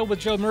Health Radio with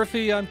Joe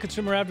Murphy. I'm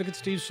consumer advocate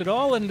Steve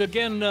Siddall. And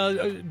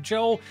again,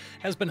 Joe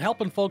has been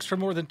helping folks for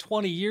more than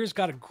 20 years.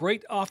 Got a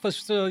great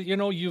office.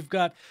 You've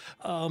got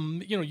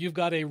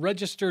a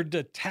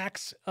registered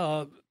tax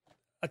a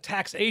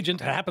tax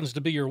agent, happens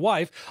to be your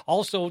wife,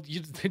 also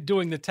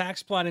doing the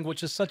tax planning,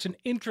 which is such an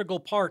integral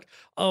part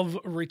of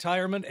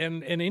retirement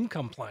and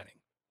income planning.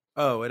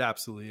 Oh, it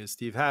absolutely is,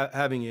 Steve.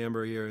 Having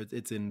Amber here,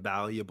 it's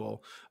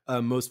invaluable.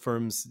 Most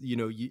firms,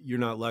 you're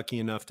not lucky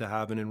enough to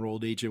have an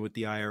enrolled agent with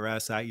the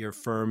IRS at your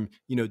firm,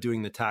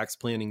 doing the tax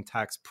planning,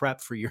 tax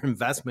prep for your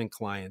investment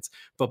clients.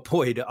 But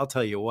boy, I'll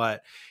tell you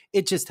what,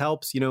 it just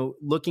helps,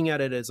 looking at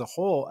it as a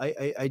whole.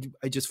 I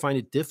just find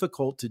it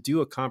difficult to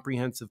do a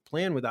comprehensive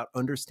plan without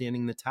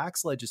understanding the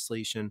tax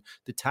legislation,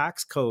 the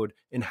tax code,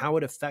 and how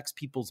it affects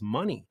people's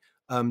money.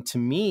 To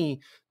me,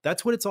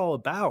 that's what it's all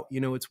about.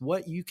 It's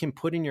what you can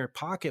put in your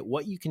pocket,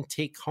 what you can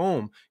take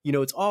home.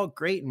 It's all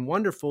great and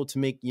wonderful to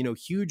make,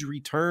 huge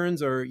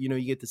returns or, you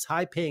get this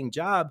high paying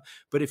job.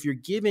 But if you're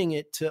giving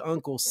it to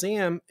Uncle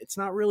Sam, it's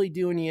not really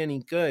doing you any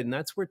good. And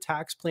that's where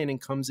tax planning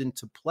comes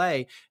into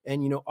play.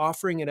 And,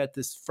 offering it at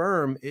this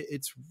firm,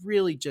 it's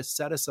really just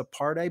set us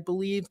apart, I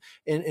believe,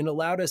 and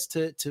allowed us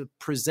to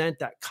present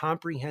that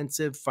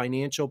comprehensive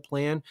financial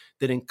plan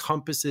that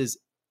encompasses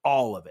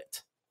all of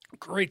it.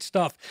 Great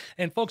stuff.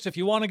 And folks, if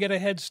you want to get a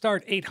head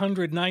start,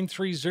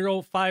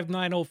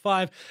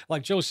 800-930-5905.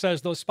 Like Joe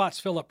says, those spots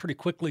fill up pretty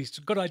quickly. It's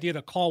a good idea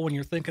to call when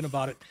you're thinking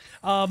about it.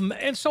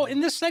 And so in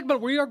this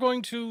segment, we are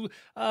going to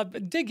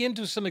dig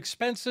into some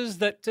expenses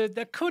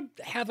that could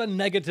have a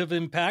negative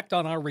impact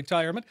on our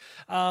retirement.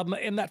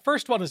 And that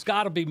first one has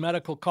got to be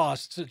medical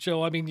costs,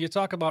 Joe. I mean, you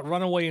talk about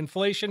runaway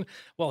inflation.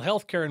 Well,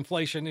 healthcare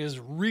inflation is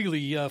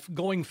really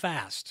going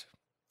fast.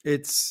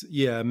 It's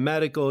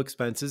medical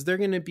expenses. They're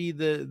going to be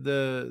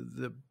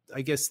the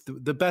I guess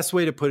the best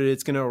way to put it,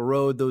 it's going to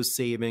erode those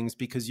savings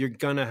because you're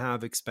going to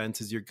have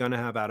expenses. You're going to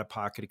have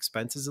out-of-pocket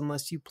expenses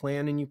unless you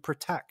plan and you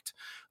protect.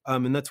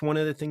 And that's one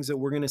of the things that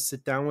we're going to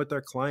sit down with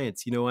our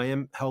clients. I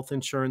am health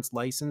insurance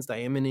licensed. I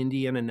am an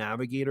Indiana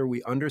Navigator.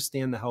 We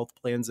understand the health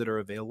plans that are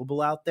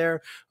available out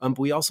there. But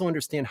we also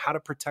understand how to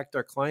protect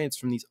our clients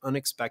from these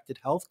unexpected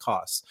health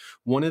costs.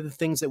 One of the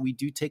things that we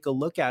do take a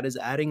look at is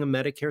adding a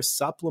Medicare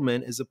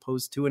supplement as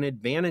opposed to an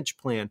Advantage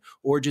plan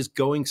or just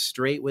going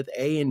straight with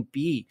A and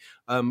B.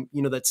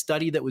 That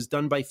study that was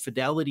done by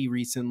Fidelity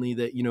recently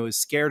that, has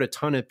scared a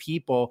ton of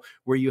people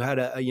where you had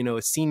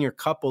a senior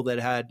couple that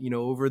had,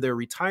 over their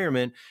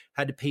retirement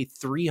had to pay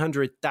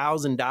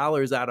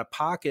 $300,000 out of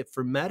pocket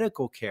for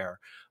medical care.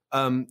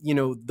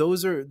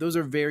 those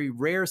are very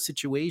rare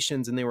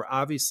situations, and they were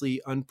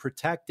obviously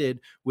unprotected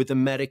with a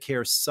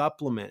Medicare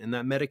supplement. And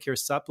that Medicare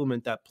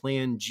supplement, that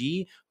Plan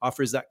G,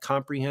 offers that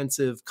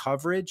comprehensive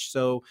coverage.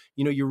 So,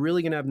 you're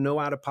really going to have no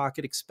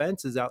out-of-pocket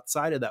expenses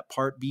outside of that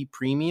Part B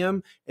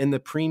premium and the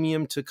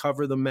premium to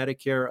cover the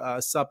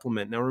Medicare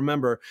supplement. Now,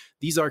 remember,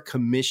 these are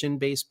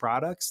commission-based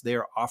products. They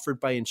are offered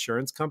by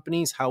insurance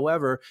companies.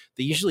 However,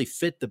 they usually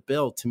fit the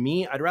bill. To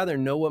me, I'd rather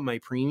know what my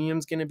premium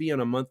is going to be on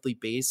a monthly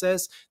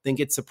basis than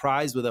get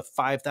surprised with a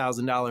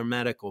 $5,000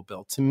 medical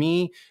bill. To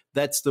me,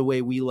 that's the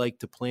way we like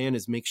to plan,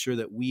 is make sure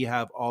that we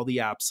have all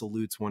the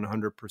absolutes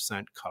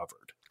 100%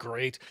 covered.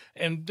 Great.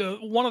 And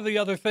one of the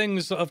other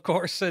things, of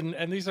course,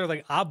 and these are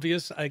like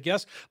obvious, I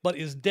guess, but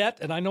is debt.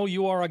 And I know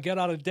you are a get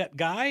out of debt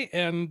guy,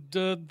 and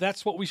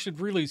that's what we should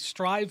really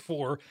strive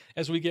for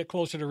as we get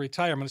closer to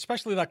retirement,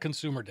 especially that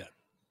consumer debt.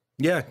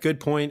 Yeah, good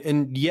point.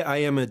 And yeah, I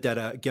am a get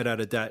out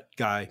of debt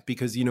guy,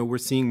 because, we're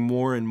seeing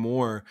more and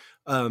more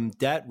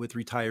debt with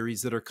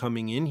retirees that are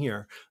coming in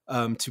here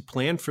to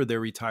plan for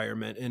their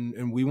retirement.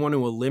 And we want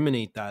to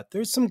eliminate that.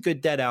 There's some good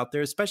debt out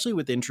there, especially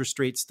with interest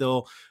rates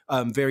still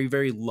very,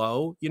 very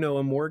low.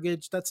 A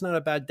mortgage, that's not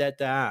a bad debt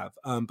to have.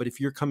 But if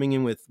you're coming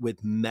in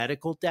with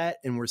medical debt,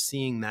 and we're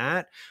seeing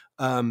that,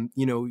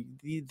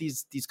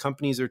 these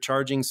companies are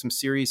charging some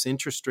serious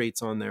interest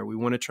rates on there. We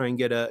want to try and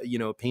get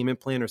a payment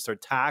plan, or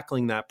start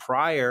tackling that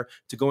prior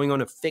to going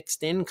on a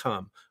fixed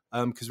income.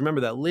 Because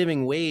remember, that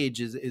living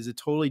wage is a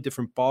totally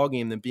different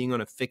ballgame than being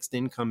on a fixed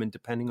income and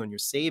depending on your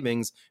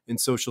savings and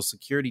Social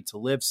Security to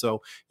live.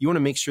 So you want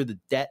to make sure the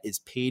debt is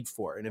paid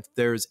for. And if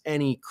there's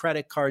any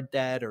credit card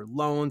debt or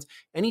loans,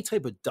 any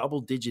type of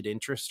double-digit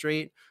interest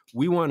rate,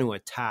 we want to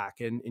attack.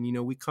 And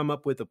we come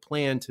up with a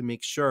plan to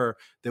make sure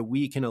that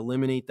we can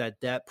eliminate that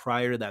debt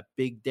prior to that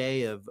big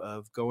day of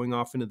going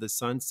off into the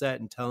sunset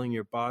and telling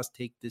your boss,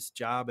 take this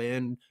job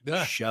and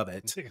shove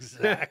it.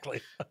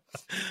 Exactly.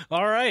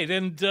 All right.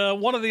 And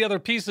one of the other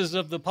pieces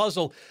of the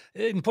puzzle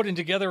in putting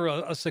together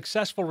a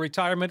successful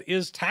retirement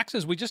is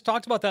taxes. We just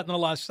talked about that in the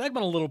last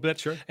segment a little bit.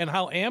 Sure. And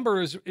how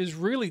Amber is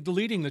really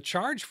leading the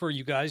charge for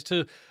you guys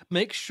to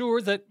make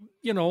sure that,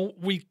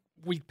 we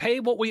pay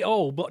what we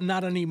owe, but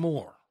not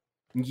anymore.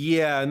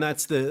 Yeah, and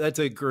that's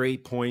a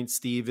great point,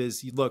 Steve,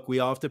 is look, we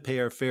all have to pay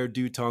our fair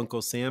due to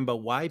Uncle Sam, but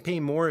why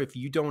pay more if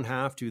you don't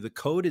have to? The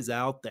code is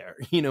out there,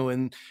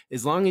 and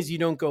as long as you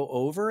don't go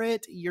over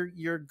it,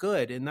 you're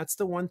good. And that's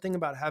the one thing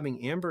about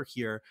having Amber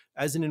here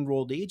as an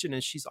enrolled agent,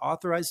 is she's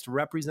authorized to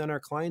represent our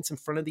clients in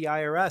front of the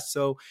IRS.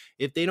 So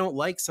if they don't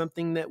like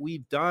something that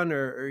we've done,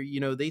 or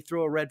they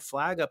throw a red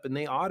flag up and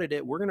they audit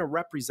it, we're going to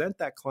represent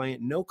that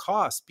client no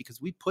cost,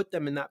 because we put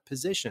them in that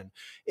position.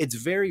 It's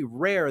very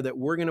rare that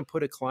we're going to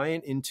put a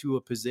client into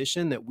a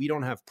position that we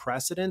don't have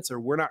precedence, or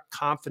we're not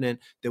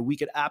confident that we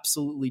could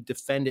absolutely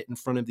defend it in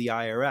front of the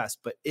IRS.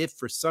 But if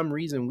for some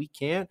reason we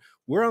can't,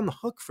 we're on the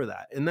hook for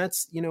that. And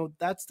that's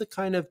the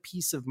kind of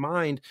peace of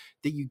mind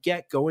that you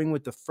get going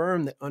with the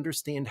firm that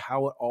understand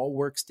how it all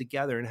works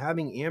together. And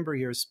having Amber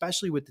here,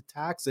 especially with the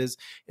taxes,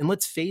 and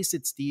let's face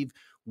it, Steve,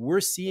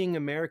 we're seeing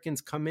Americans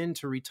come in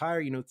to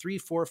retire, 3,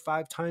 4,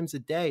 5 times a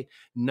day.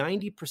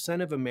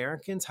 90% of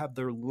Americans have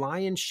their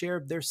lion's share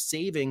of their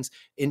savings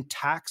in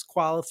tax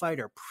qualified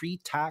or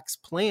pre-tax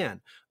plan.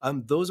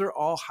 Those are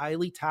all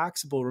highly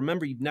taxable.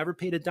 Remember, you've never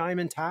paid a dime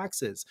in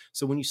taxes.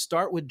 So when you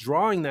start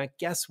withdrawing that,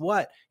 guess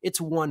what?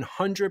 It's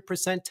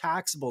 100%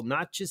 taxable,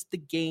 not just the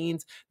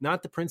gains,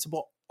 not the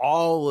principal,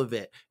 all of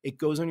it. It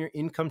goes on your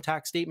income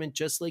tax statement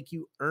just like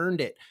you earned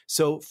it.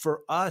 So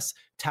for us,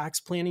 tax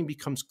planning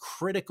becomes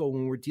critical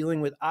when we're dealing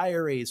with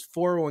IRAs,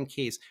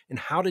 401ks, and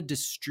how to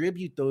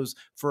distribute those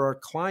for our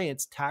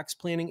clients. Tax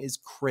planning is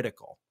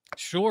critical.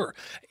 Sure.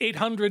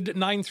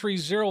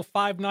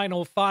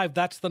 800-930-5905.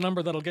 That's the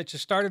number that'll get you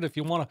started if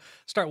you want to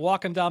start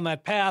walking down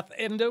that path.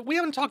 And we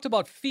haven't talked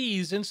about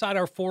fees inside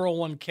our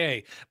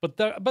 401k, but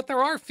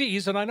there are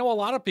fees. And I know a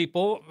lot of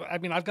people,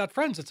 I've got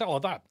friends that say,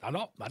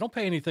 I don't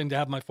pay anything to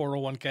have my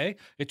 401k.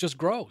 It just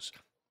grows.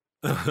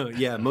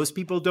 Yeah, most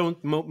people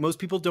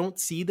don't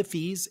see the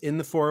fees in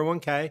the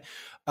 401k.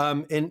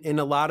 And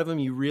a lot of them,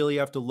 you really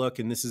have to look.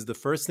 And this is the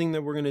first thing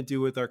that we're going to do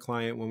with our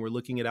client when we're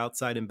looking at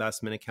outside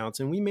investment accounts.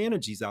 And we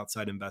manage these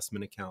outside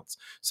investment accounts.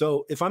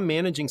 So if I'm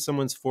managing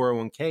someone's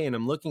 401k and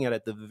I'm looking at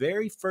it, the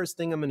very first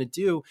thing I'm going to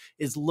do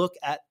is look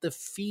at the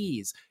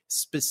fees,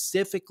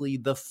 specifically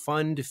the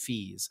fund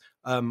fees.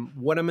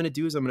 What I'm going to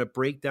do is I'm going to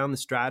break down the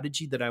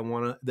strategy that I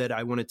want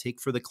to take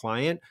for the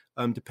client,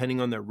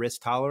 depending on their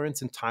risk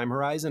tolerance and time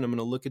horizon. I'm going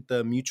to look at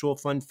the mutual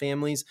fund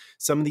families.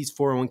 Some of these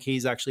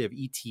 401ks actually have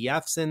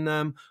ETFs in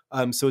them.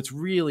 So it's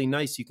really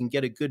nice. You can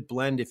get a good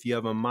blend if you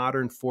have a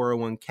modern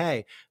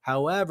 401k.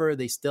 However,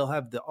 they still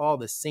have all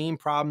the same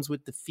problems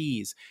with the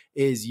fees.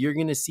 Is you're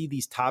going to see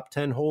these top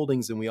 10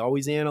 holdings, and we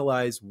always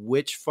analyze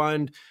which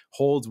fund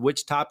holds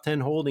which top 10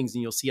 holdings,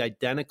 and you'll see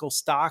identical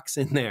stocks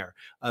in there.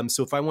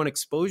 So if I want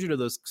exposure to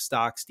those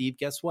stocks, Steve,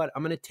 guess what?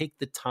 I'm going to take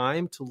the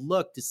time to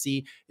look to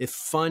see if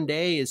Fund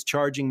A is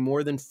charging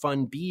more than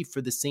Fund B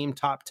for the same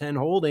top 10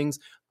 holdings.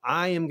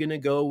 I am going to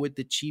go with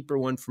the cheaper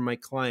one for my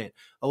client.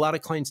 A lot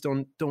of clients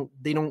don't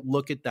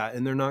look at that,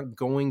 and they're not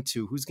going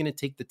to. Who's going to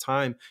take the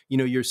time?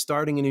 You're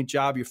starting a new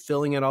job, you're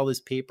filling out all this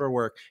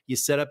paperwork, you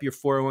set up your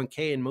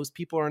 401k, and most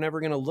people are never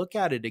going to look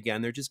at it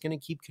again. They're just going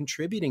to keep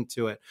contributing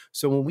to it.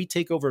 So when we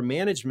take over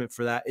management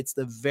for that, it's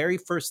the very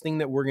first thing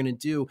that we're going to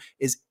do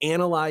is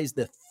analyze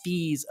the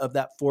fees of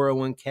that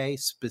 401k,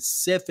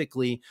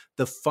 specifically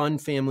the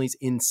fund families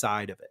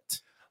inside of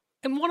it.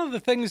 And one of the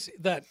things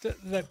that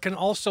can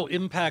also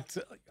impact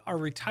our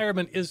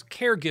retirement is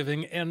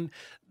caregiving. And,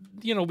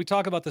 we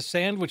talk about the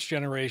sandwich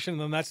generation,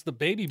 and that's the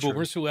baby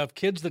boomers who have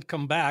kids that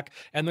come back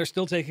and they're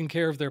still taking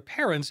care of their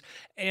parents.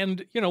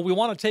 And, we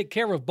want to take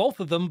care of both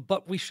of them,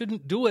 but we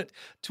shouldn't do it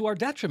to our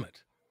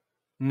detriment.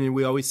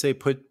 We always say,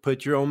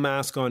 put your own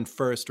mask on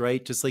first,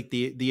 right? Just like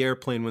the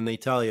airplane when they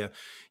tell you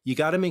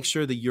got to make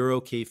sure that you're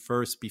okay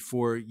first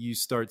before you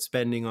start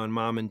spending on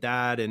mom and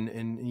dad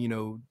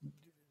and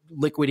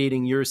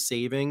liquidating your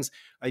savings.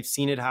 I've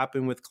seen it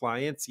happen with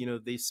clients.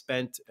 They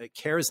spent,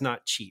 care is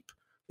not cheap.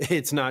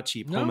 It's not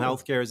cheap. No. Home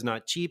health care is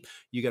not cheap.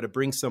 You got to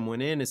bring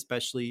someone in,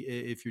 especially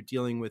if you're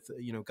dealing with,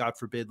 God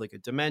forbid, like a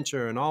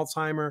dementia or an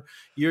Alzheimer.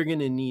 You're going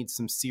to need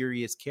some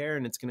serious care,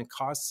 and it's going to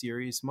cost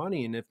serious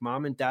money. And if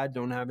mom and dad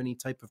don't have any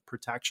type of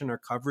protection or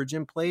coverage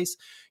in place,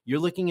 you're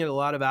looking at a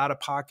lot of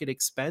out-of-pocket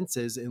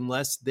expenses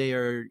unless they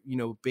are,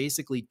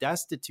 basically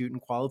destitute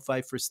and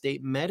qualify for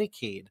state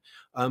Medicaid.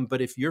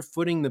 But if you're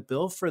footing the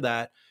bill for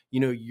that,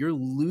 you're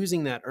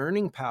losing that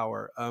earning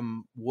power.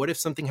 What if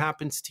something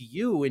happens to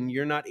you and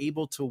you're not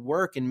able to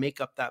work and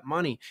make up that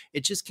money?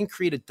 It just can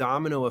create a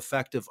domino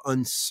effect of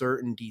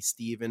uncertainty,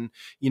 Steve. And,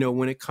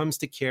 when it comes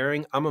to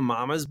caring, I'm a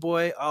mama's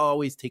boy. I'll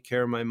always take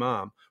care of my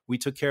mom. We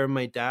took care of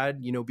my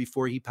dad,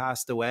 before he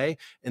passed away.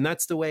 And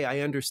that's the way I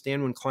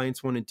understand when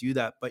clients want to do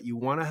that. But you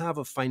want to have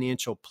a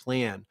financial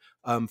plan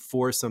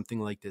for something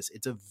like this.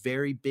 It's a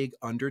very big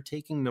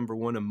undertaking, number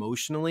one,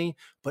 emotionally,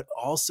 but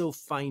also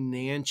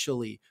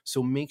financially.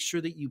 So make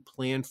sure that you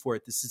plan for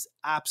it. This is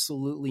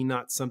absolutely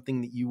not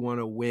something that you want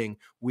to wing.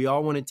 We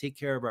all want to take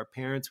care of our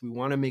parents. We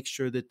want to make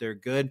sure that they're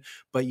good,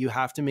 but you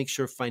have to make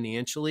sure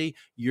financially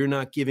you're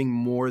not giving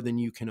more than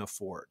you can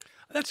afford.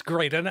 That's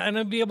great. And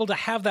to be able to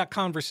have that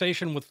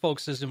conversation with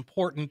folks is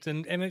important.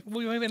 And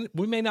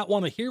we may not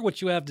want to hear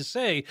what you have to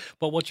say,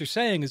 but what you're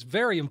saying is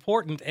very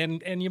important,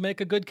 and you make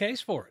a good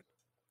case for it.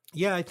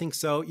 Yeah, I think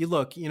so. You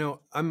look,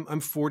 I'm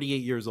 48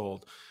 years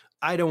old.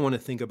 I don't want to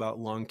think about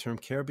long-term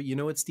care, but you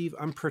know what, Steve?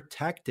 I'm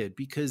protected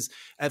because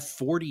at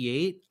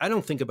 48, I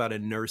don't think about a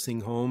nursing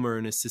home or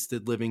an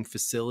assisted living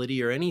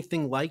facility or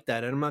anything like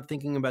that. And I'm not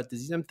thinking about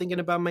disease. I'm thinking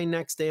about my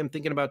next day. I'm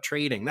thinking about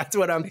trading. That's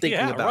what I'm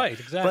thinking about. Right,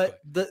 exactly.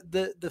 But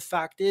the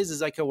fact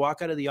is I could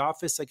walk out of the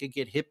office, I could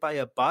get hit by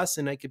a bus,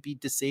 and I could be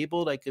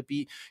disabled. I could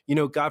be,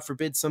 God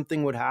forbid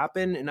something would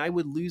happen, and I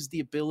would lose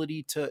the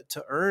ability to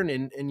earn.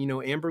 And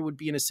Amber would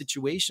be in a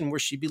situation where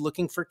she'd be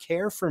looking for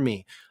care for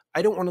me.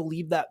 I don't want to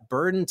leave that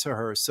burden to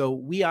her. So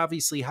we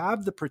obviously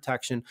have the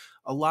protection.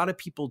 A lot of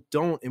people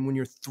don't. And when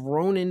you're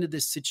thrown into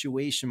this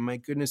situation, my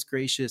goodness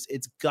gracious,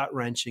 it's gut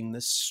wrenching,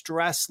 the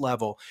stress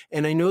level.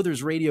 And I know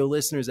there's radio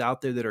listeners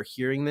out there that are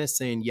hearing this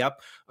saying, yep,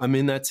 I'm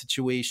in that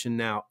situation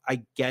now.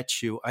 I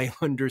get you. I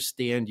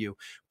understand you.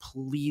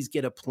 Please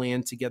get a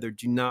plan together.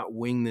 Do not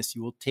wing this.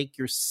 You will take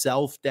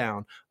yourself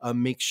down.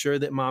 Make sure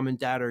that mom and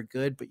dad are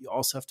good, but you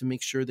also have to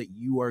make sure that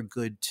you are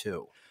good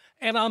too.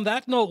 And on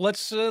that note,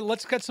 let's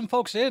get some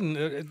folks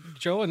in,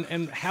 Joe,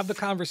 and have the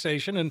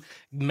conversation and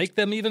make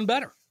them even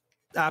better.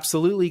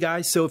 Absolutely,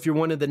 guys. So if you're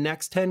one of the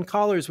next 10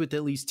 callers with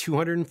at least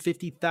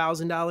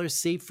 $250,000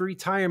 saved for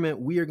retirement,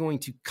 we are going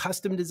to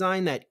custom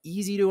design that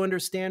easy to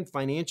understand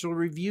financial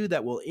review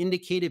that will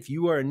indicate if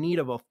you are in need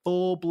of a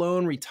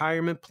full-blown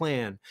retirement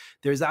plan.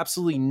 There's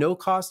absolutely no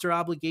cost or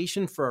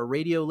obligation for our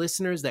radio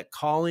listeners that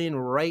call in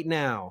right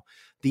now.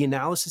 The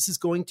analysis is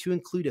going to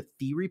include a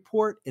fee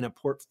report and a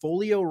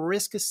portfolio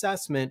risk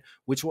assessment,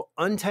 which will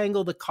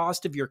untangle the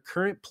cost of your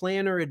current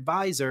plan or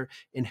advisor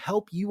and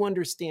help you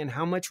understand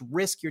how much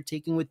risk you're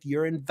taking with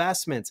your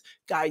investments.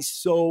 Guys,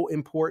 so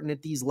important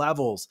at these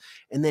levels.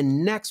 And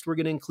then next, we're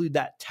going to include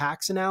that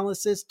tax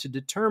analysis to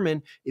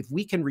determine if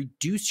we can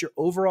reduce your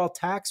overall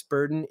tax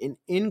burden and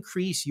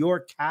increase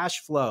your cash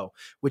flow,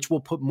 which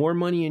will put more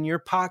money in your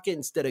pocket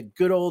instead of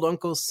good old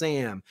Uncle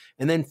Sam.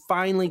 And then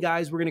finally,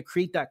 guys, we're going to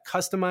create that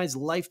customized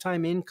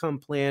lifetime income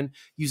plan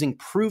using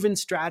proven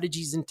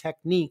strategies and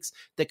techniques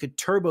that could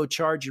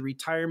turbocharge your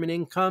retirement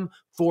income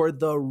for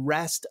the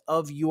rest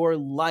of your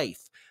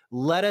life.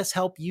 Let us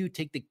help you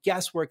take the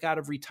guesswork out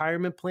of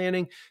retirement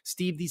planning.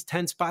 Steve, these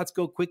 10 spots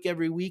go quick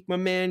every week, my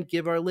man.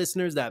 Give our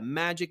listeners that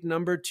magic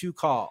number to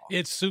call.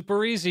 It's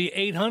super easy,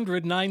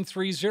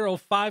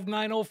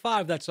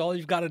 800-930-5905. That's all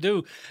you've got to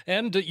do.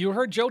 And you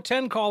heard Joe,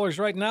 10 callers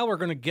right now. We're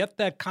going to get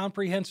that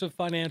comprehensive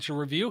financial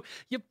review.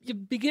 You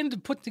begin to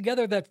put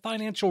together that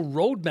financial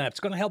roadmap.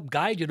 It's going to help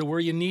guide you to where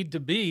you need to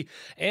be.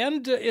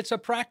 And it's a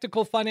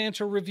practical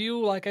financial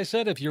review. Like I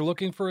said, if you're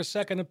looking for a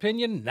second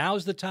opinion,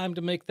 now's the time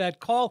to make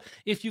that call.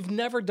 If you've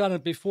never done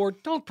it before,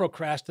 don't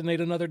procrastinate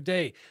another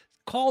day.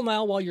 Call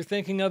now while you're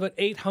thinking of it,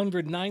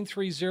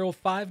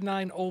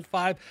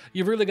 800-930-5905.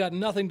 You've really got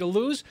nothing to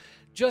lose.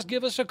 Just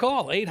give us a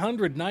call,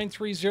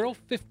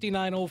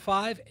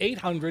 800-930-5905,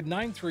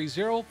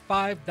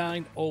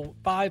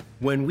 800-930-5905.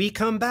 When we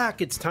come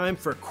back, it's time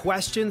for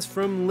questions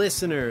from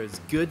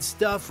listeners. Good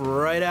stuff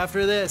right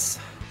after this.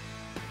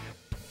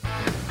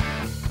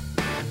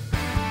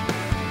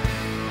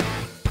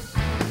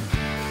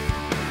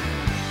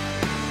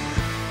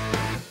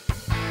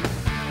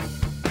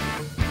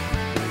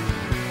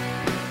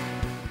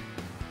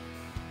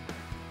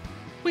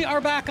 We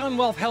are back on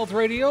Wealth Health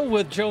Radio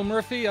with Joe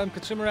Murphy. I'm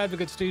consumer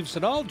advocate Steve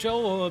Siddall.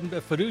 Joe,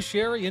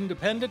 fiduciary,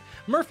 independent.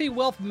 Murphy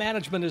Wealth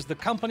Management is the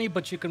company,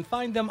 but you can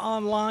find them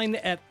online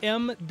at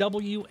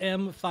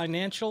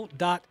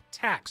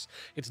mwmfinancial.tax.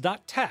 It's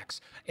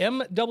 .tax.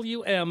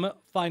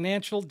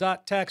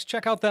 mwmfinancial.tax.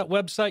 Check out that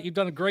website. You've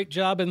done a great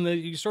job, and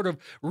you sort of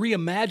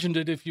reimagined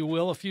it, if you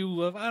will, I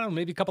don't know,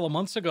 maybe a couple of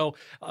months ago.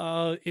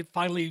 It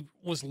finally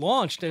was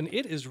launched, and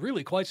it is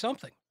really quite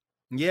something.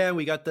 Yeah,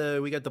 we got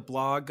the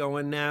blog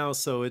going now,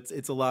 so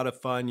it's a lot of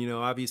fun.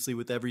 Obviously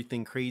with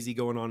everything crazy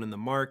going on in the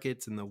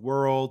markets and the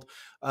world,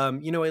 I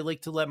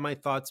like to let my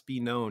thoughts be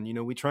known.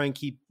 We try and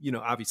keep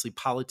obviously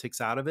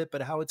politics out of it,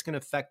 but how it's going to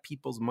affect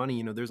people's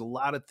money. There's a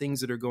lot of things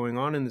that are going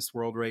on in this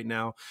world right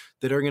now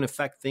that are going to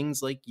affect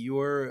things like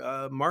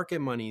your market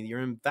money,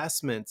 your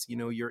investments,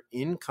 your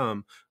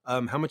income,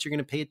 how much you're going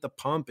to pay at the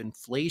pump,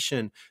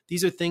 inflation.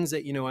 These are things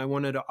that I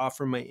wanted to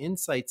offer my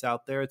insights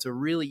out there. It's a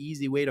really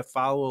easy way to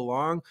follow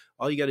along.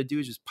 All you got to do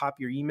is just pop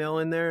your email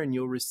in there and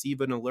you'll receive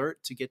an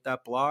alert to get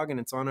that blog, and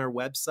it's on our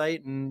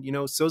website. And,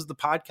 so's the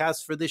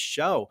podcast for this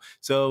show.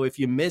 So if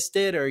you missed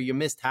it or you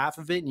missed half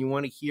of it and you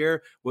want to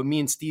hear what me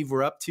and Steve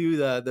were up to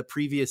the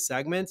previous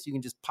segments, you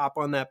can just pop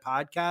on that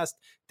podcast,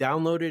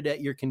 download it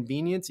at your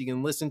convenience. You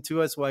can listen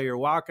to us while you're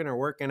walking or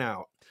working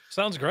out.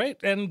 Sounds great.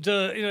 And,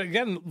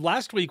 again,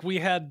 last week we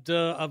had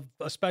a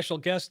special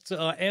guest,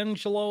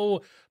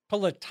 Angelo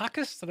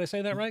Politakis. Did I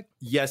say that right?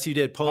 Yes, you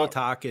did.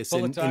 Politakis.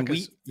 And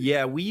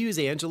we use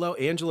Angelo.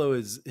 Angelo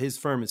his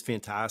firm is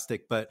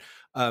fantastic. But,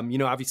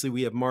 obviously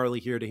we have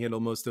Marley here to handle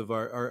most of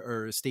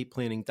our estate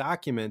planning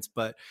documents.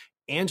 But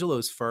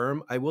Angelo's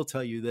firm, I will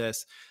tell you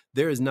this,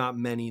 there is not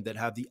many that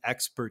have the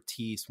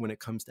expertise when it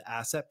comes to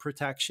asset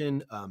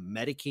protection,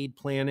 Medicaid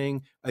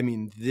planning. I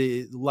mean,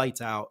 the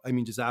lights out. I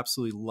mean, just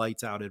absolutely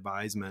lights out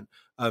advisement.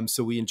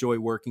 So we enjoy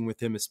working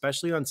with him,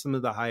 especially on some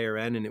of the higher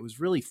end. And it was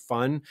really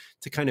fun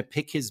to kind of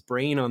pick his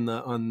brain on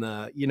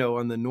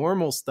the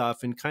normal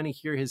stuff and kind of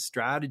hear his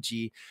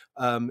strategy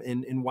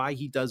and why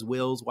he does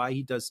wills, why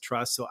he does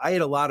trusts. So I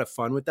had a lot of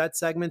fun with that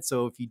segment.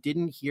 So if you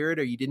didn't hear it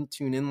or you didn't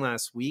tune in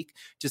last week,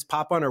 just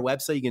pop on our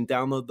website. You can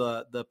download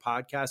the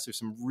podcast. There's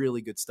some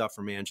really good stuff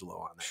from Angelo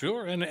on there.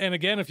 Sure. And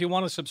again, if you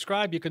want to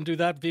subscribe, you can do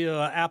that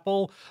via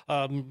Apple,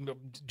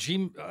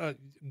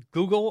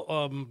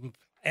 Google,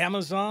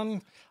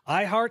 Amazon,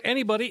 iHeart,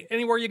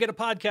 anywhere you get a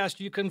podcast,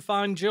 you can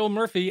find Joe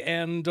Murphy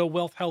and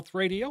Wealth Health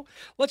Radio.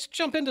 Let's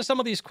jump into some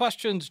of these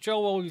questions,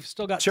 Joe, while we've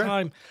still got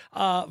time.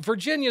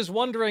 Virginia's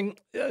wondering,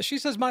 she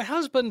says, my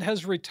husband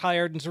has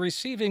retired and is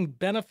receiving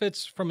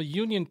benefits from a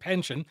union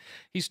pension.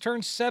 He's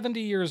turned 70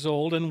 years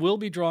old and will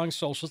be drawing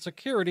Social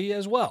Security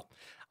as well.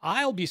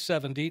 I'll be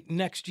 70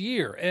 next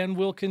year and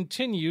will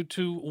continue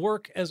to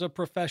work as a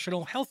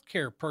professional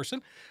healthcare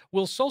person.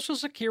 Will Social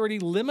Security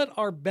limit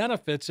our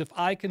benefits if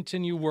I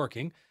continue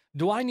working?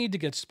 Do I need to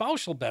get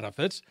spousal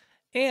benefits?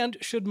 And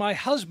should my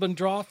husband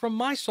draw from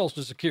my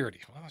Social Security?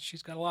 Well,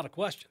 she's got a lot of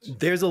questions.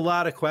 There's a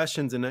lot of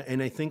questions, and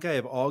I think I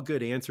have all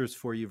good answers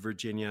for you,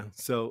 Virginia.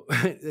 So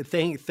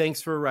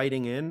thanks for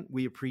writing in.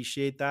 We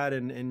appreciate that,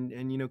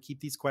 and keep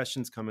these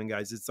questions coming,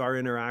 guys. It's our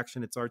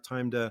interaction. It's our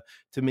time to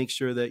make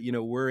sure that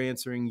we're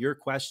answering your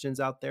questions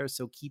out there.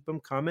 So keep them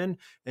coming,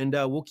 and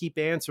we'll keep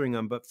answering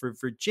them. But for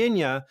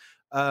Virginia,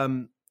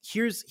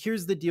 here's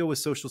the deal with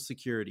Social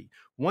Security.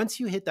 Once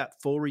you hit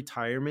that full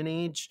retirement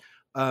age,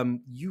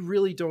 you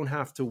really don't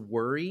have to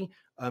worry.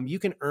 You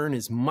can earn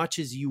as much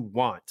as you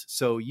want.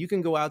 So you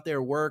can go out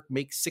there, work,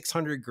 make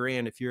 600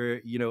 grand if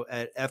you're,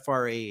 at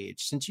FRA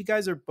age. Since you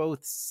guys are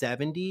both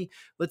 70,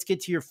 let's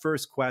get to your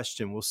first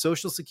question. Will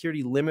Social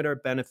Security limit our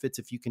benefits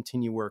if you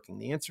continue working?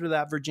 The answer to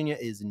that, Virginia,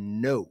 is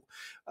no.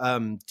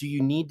 Do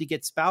you need to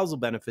get spousal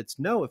benefits?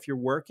 No. If you're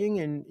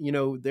working and,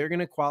 you're going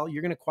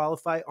to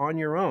qualify on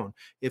your own.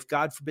 If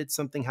God forbid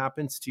something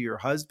happens to your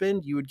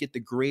husband, you would get the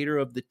greater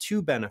of the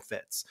two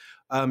benefits.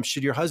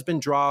 Should your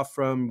husband draw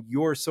from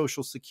your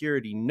Social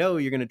Security? No,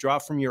 you're going to draw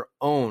from your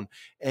own.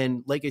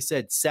 And like I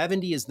said,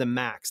 70 is the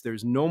max.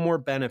 There's no more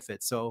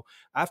benefits. So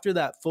after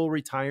that full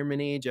retirement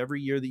age,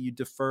 every year that you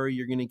defer,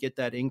 you're going to get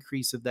that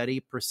increase of that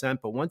 8%.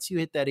 But once you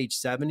hit that age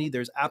 70,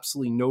 there's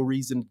absolutely no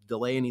reason to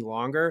delay any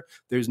longer.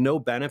 There's no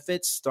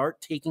benefits.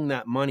 Start taking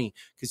that money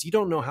because you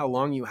don't know how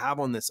long you have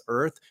on this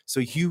earth.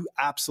 So you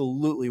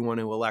absolutely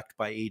want to elect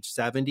by age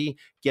 70.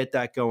 Get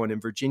that going.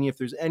 And Virginia, if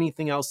there's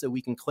anything else that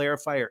we can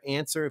clarify or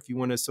answer, if you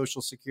want a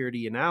Social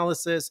Security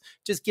analysis,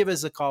 just give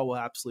us a call.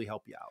 We'll absolutely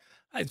help you out.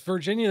 It's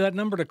Virginia. That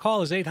number to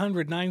call is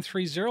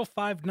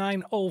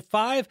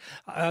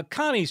 800-930-5905.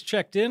 Connie's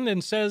checked in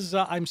and says,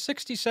 I'm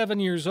 67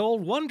 years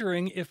old,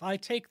 wondering if I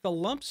take the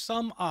lump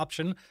sum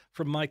option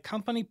from my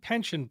company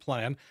pension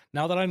plan,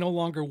 now that I no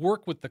longer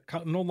work with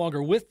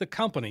the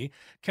company,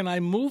 can I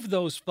move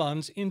those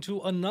funds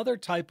into another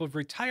type of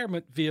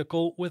retirement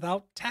vehicle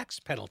without tax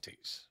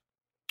penalties?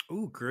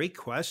 Oh, great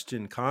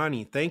question,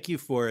 Connie. Thank you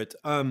for it.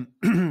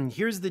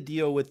 Here's the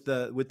deal with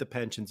the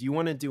pensions. You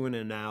want to do an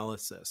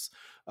analysis.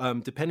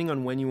 Depending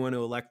on when you want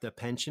to elect a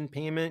pension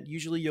payment,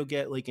 usually you'll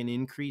get like an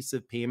increase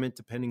of payment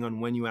depending on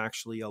when you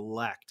actually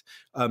elect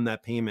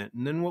that payment.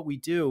 And then what we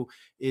do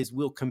is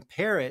we'll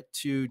compare it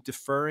to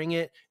deferring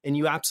it. And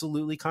you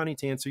absolutely, Connie,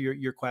 to answer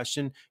your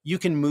question, you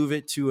can move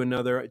it to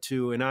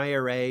an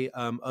IRA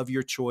of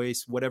your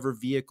choice, whatever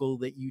vehicle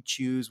that you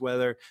choose,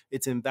 whether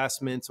it's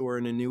investments or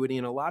an annuity.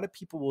 And a lot of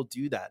people will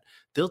do that.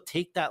 They'll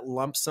take that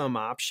lump sum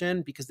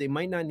option because they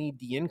might not need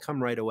the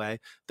income right away.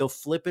 They'll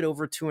flip it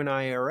over to an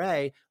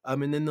IRA,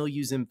 and then they'll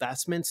use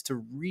investments to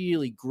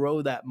really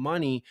grow that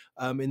money,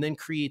 and then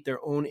create their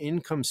own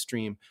income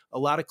stream. A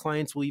lot of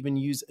clients will even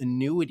use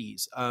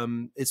annuities,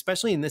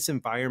 especially in this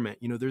environment.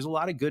 There's a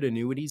lot of good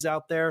annuities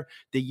out there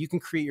that you can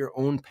create your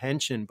own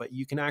pension, but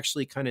you can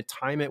actually kind of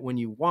time it when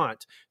you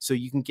want, so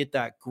you can get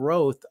that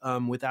growth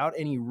without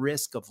any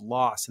risk of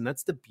loss. And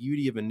that's the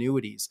beauty of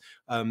annuities,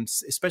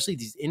 especially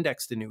these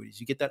indexed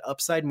annuities. You get that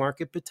upside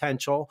market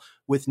potential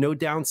with no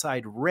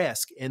downside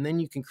risk, and then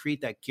you can create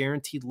that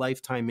guaranteed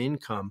lifetime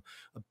income.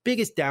 The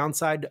biggest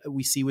downside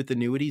we see with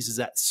annuities is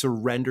that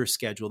surrender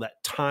schedule,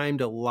 that time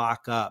to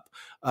lock up.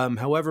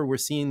 However, we're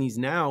seeing these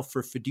now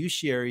for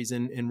fiduciaries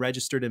and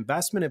registered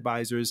investment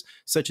advisors,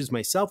 such as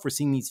myself. We're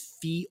seeing these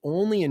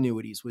fee-only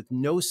annuities with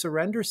no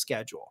surrender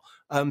schedule.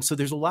 So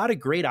there's a lot of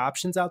great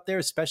options out there,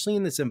 especially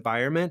in this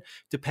environment,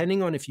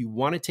 depending on if you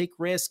want to take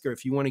risk or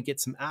if you want to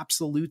get some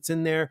absolutes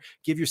in there,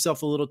 give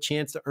yourself a little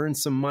chance to earn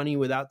some money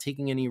without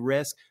taking any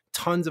risk.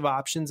 Tons of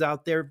options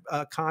out there,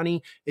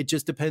 Connie. It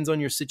just depends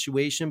on your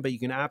situation, but you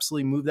can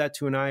absolutely move that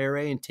to an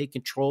IRA and take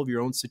control of your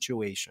own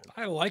situation.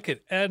 I like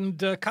it. And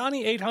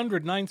Connie,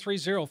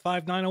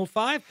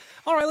 800-930-5905.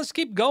 All right, let's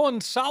keep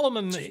going.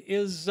 Solomon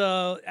is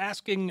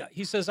asking,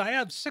 he says, I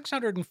have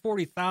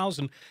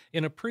 $640,000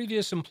 in a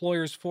previous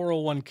employer's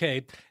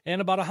 401k and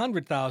about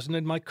 $100,000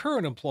 in my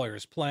current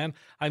employer's plan.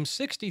 I'm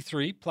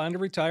 63, plan to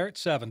retire at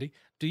 70.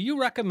 Do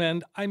you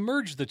recommend I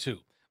merge the two?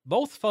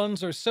 Both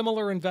funds are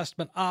similar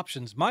investment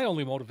options. My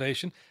only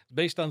motivation is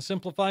based on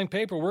simplifying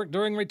paperwork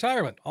during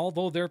retirement,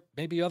 although there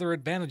may be other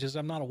advantages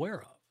I'm not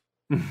aware of.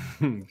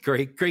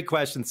 Great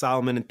question,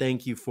 Solomon, and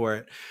thank you for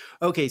it.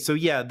 Okay, so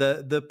yeah,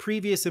 the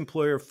previous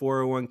employer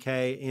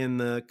 401k and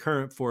the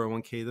current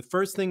 401k, the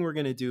first thing we're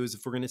going to do is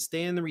if we're going to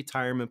stay in the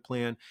retirement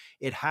plan,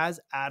 it has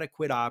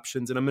adequate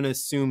options, and I'm going to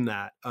assume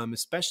that,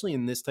 especially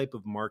in this type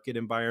of market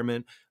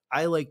environment,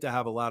 I like to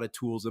have a lot of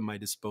tools at my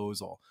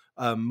disposal.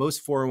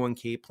 Most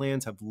 401k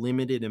plans have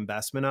limited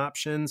investment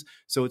options,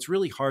 so it's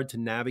really hard to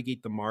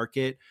navigate the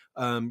market.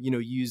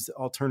 Use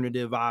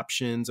alternative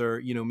options,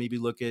 or maybe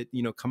look at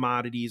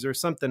commodities or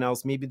something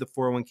else. Maybe the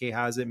 401k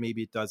has it,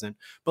 maybe it doesn't.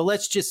 But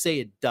let's just say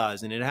it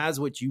does, and it has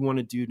what you want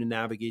to do to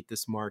navigate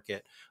this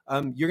market.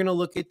 You're going to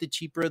look at the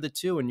cheaper of the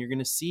two, and you're going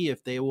to see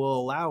if they will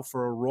allow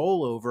for a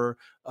rollover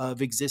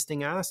of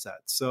existing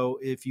assets. So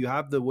if you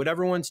have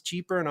whatever one's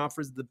cheaper and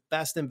offers the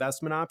best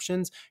investment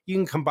options, you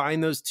can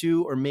combine those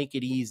two or make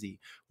it easy.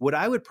 What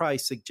I would probably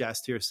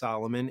suggest here,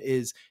 Solomon,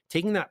 is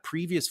taking that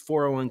previous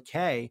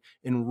 401k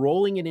and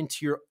rolling it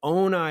into your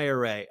own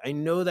IRA. I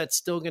know that's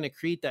still going to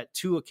create that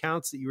two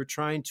accounts that you were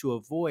trying to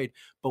avoid,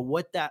 but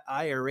what that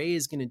IRA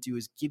is going to do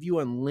is give you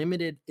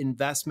unlimited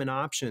investment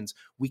options.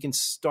 We can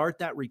start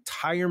that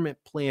retirement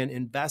plan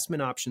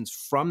investment options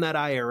from that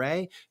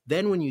IRA.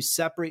 Then when you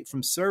separate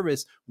from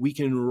service, we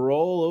can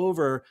roll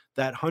over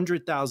that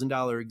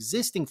 $100,000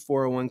 existing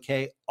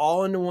 401k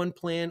all into one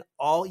plan,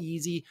 all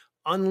easy,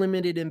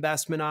 unlimited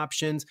investment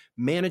options,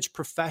 managed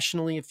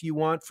professionally if you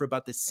want for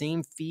about the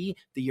same fee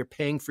that you're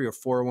paying for your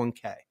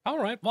 401k. All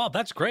right. Wow,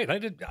 that's great. I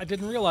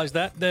didn't realize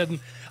that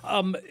then,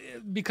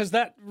 because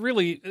that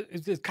really,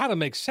 it kind of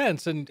makes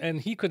sense.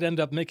 And he could end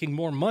up making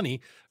more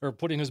money or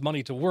putting his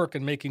money to work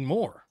and making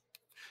more.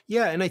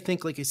 Yeah, and I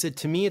think, like I said,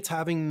 to me, it's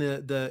having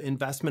the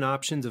investment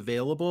options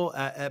available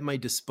at my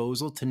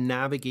disposal to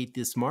navigate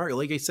this market.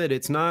 Like I said,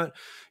 it's not,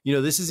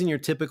 this isn't your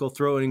typical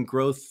throw in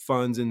growth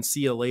funds and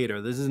see you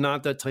later. This is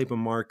not that type of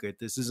market.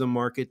 This is a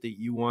market that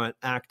you want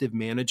active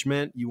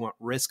management, you want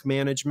risk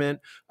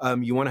management,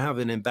 you want to have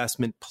an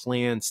investment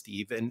plan,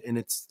 Steve, and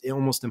it's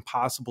almost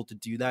impossible to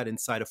do that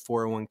inside a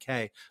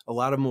 401k. A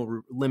lot of them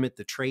will limit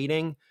the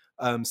trading,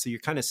 so you're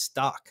kind of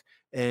stuck.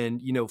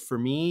 And, for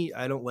me,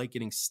 I don't like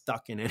getting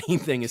stuck in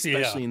anything,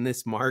 especially in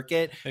this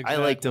market. Exactly. I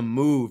like to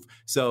move.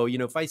 So,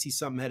 if I see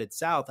something headed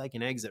south, I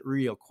can exit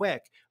real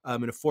quick.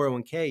 In a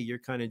 401k, you're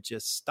kind of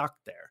just stuck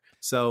there.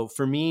 So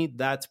for me,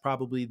 that's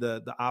probably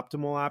the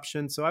optimal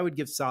option. So I would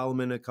give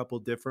Solomon a couple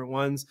different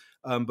ones.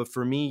 But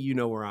for me, you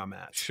know where I'm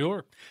at.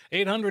 Sure.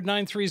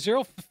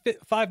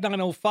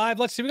 800-930-5905.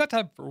 Let's see. We got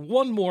time for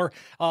one more.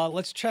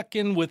 Let's check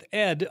in with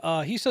Ed.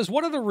 He says,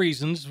 what are the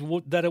reasons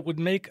that it would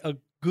make a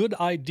good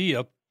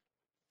idea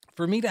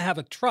for me to have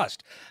a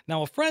trust?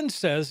 Now, a friend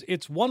says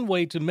it's one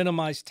way to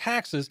minimize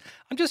taxes.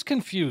 I'm just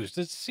confused.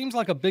 It seems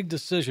like a big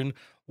decision.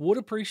 Would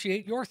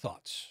appreciate your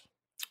thoughts.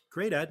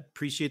 Great, Ed.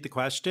 Appreciate the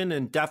question,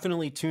 and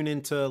definitely tune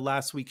into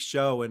last week's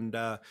show. And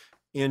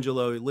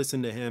Angelo,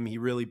 listen to him. He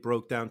really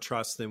broke down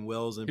trusts and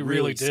wills, and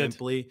really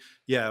simply.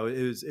 Yeah,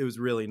 it was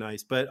really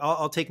nice. But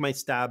I'll take my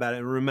stab at it.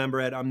 And remember,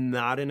 Ed, I'm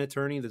not an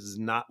attorney. This is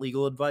not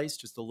legal advice.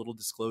 Just a little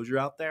disclosure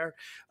out there.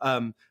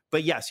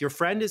 But yes, your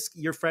friend is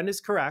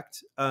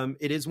correct.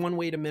 It is one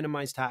way to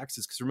minimize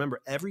taxes, because remember,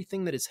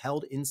 everything that is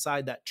held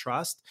inside that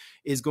trust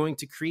is going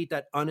to create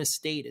that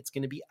unestate. It's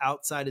going to be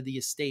outside of the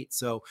estate.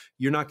 So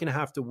you're not going to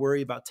have to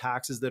worry about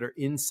taxes that are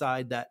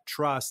inside that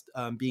trust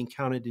being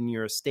counted in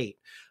your estate.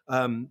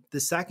 The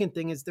second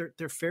thing is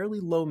they're fairly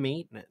low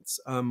maintenance,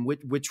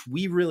 which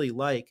we really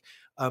like.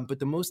 But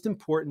the most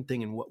important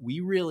thing, and what we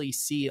really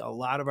see a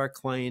lot of our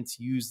clients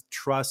use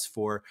trusts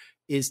for,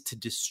 is to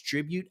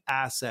distribute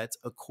assets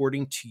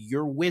according to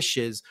your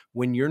wishes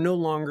when you're no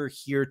longer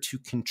here to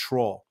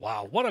control.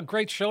 Wow, what a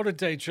great show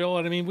today, Joe.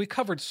 And I mean, we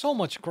covered so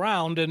much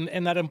ground,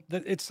 and that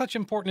it's such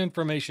important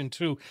information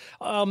too.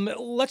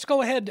 Let's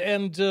go ahead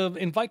and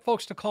invite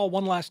folks to call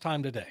one last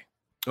time today.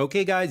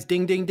 Okay, guys,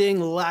 ding, ding, ding.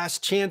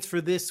 Last chance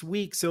for this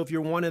week. So if you're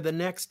one of the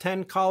next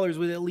 10 callers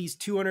with at least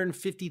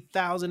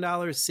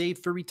 $250,000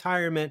 saved for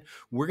retirement,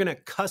 we're going to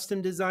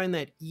custom design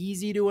that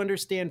easy to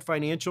understand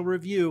financial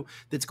review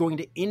that's going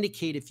to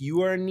indicate if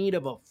you are in need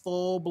of a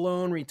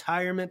full-blown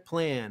retirement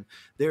plan.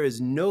 There is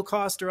no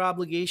cost or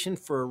obligation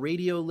for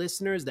radio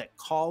listeners that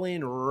call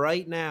in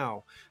right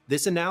now.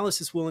 This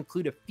analysis will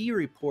include a fee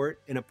report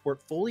and a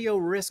portfolio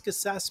risk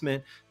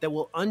assessment that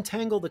will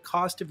untangle the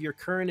cost of your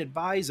current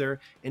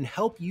advisor and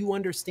help you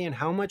understand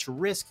how much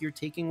risk you're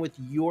taking with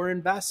your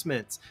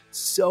investments.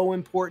 So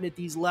important at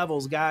these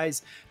levels,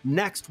 guys.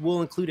 Next,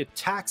 we'll include a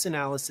tax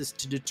analysis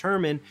to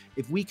determine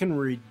if we can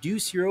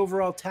reduce your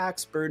overall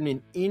tax burden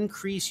and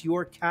increase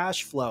your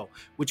cash flow,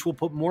 which will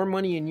put more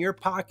money in your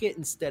pocket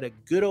instead of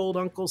good old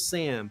Uncle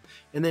Sam.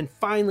 And then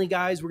finally,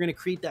 guys, we're going to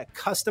create that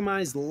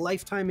customized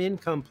lifetime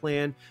income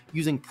plan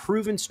using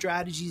proven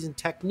strategies and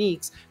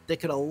techniques that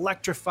could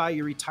electrify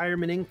your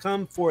retirement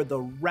income for the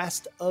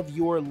rest of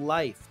your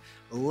life.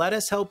 Let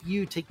us help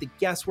you take the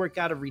guesswork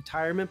out of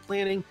retirement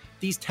planning.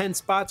 These 10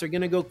 spots are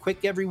going to go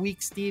quick every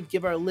week. Steve,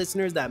 give our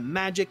listeners that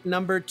magic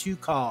number to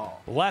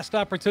call. Last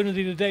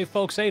opportunity today,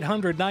 folks,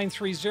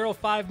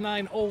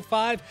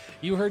 800-930-5905.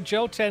 You heard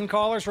Joe, 10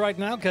 callers right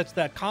now gets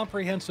that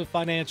comprehensive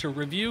financial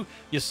review.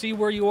 You see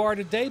where you are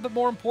today, but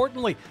more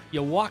importantly,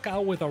 you walk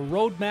out with a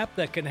roadmap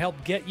that can help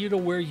get you to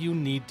where you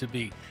need to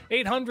be.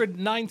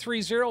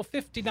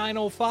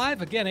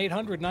 800-930-5905. Again,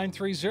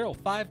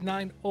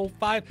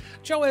 800-930-5905.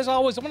 Joe, as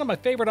always, one of my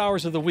favorite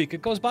hours of the week.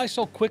 It goes by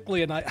so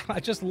quickly, and I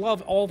just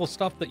love all the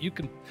stuff that you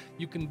can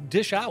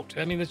dish out.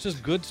 I mean, it's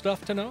just good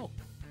stuff to know.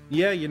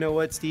 Yeah, you know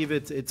what, Steve?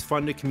 It's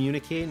fun to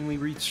communicate, and we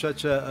reach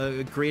such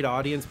a great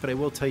audience. But I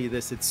will tell you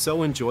this, it's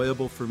so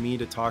enjoyable for me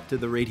to talk to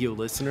the radio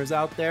listeners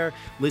out there,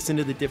 listen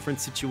to the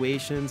different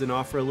situations, and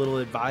offer a little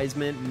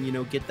advisement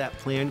and, get that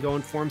plan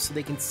going for them so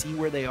they can see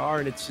where they are.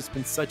 And it's just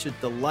been such a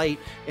delight.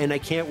 And I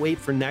can't wait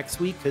for next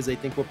week, because I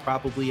think we'll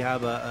probably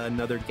have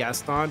another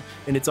guest on.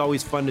 And it's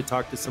always fun to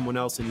talk to someone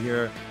else and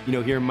hear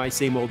my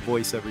same old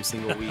voice every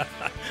single week.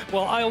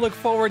 Well, I look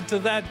forward to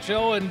that,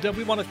 Joe. And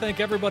we want to thank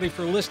everybody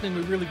for listening.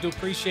 We really do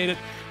appreciate it.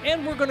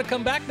 And we're going to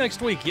come back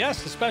next week.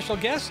 Yes, a special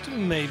guest,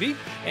 maybe,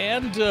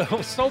 and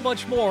so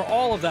much more.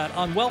 All of that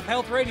on Wealth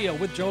Health Radio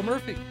with Joe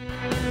Murphy.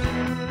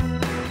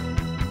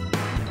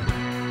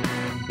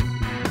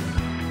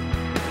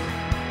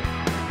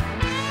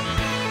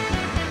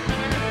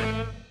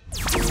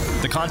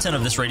 The content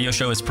of this radio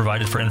show is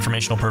provided for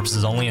informational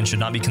purposes only and should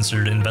not be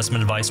considered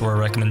investment advice or a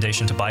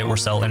recommendation to buy or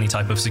sell any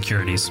type of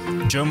securities.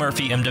 Joe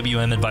Murphy,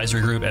 MWM Advisory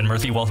Group, and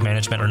Murphy Wealth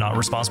Management are not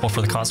responsible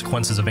for the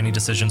consequences of any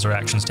decisions or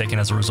actions taken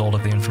as a result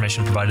of the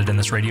information provided in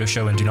this radio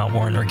show and do not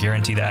warrant or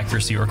guarantee the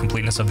accuracy or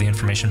completeness of the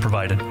information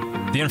provided.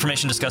 The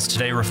information discussed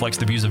today reflects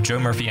the views of Joe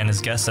Murphy and his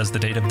guests as the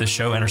date of this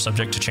show and are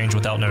subject to change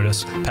without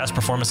notice. Past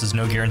performance is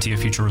no guarantee of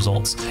future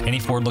results. Any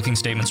forward-looking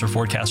statements or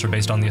forecasts are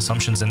based on the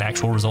assumptions, and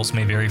actual results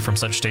may vary from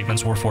such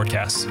statements or forecasts.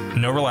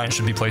 No reliance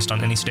should be placed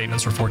on any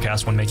statements or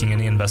forecasts when making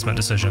any investment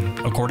decision.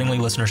 Accordingly,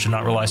 listeners should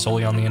not rely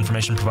solely on the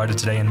information provided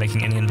today in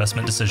making any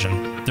investment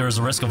decision. There is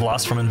a risk of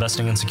loss from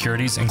investing in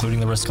securities, including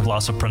the risk of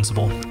loss of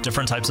principal.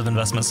 Different types of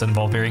investments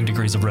involve varying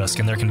degrees of risk,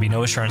 and there can be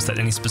no assurance that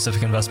any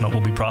specific investment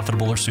will be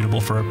profitable or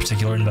suitable for a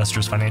particular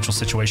investor's financial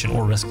situation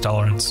or risk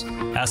tolerance.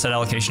 Asset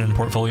allocation and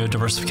portfolio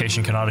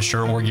diversification cannot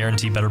assure or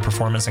guarantee better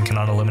performance and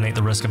cannot eliminate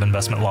the risk of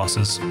investment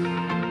losses.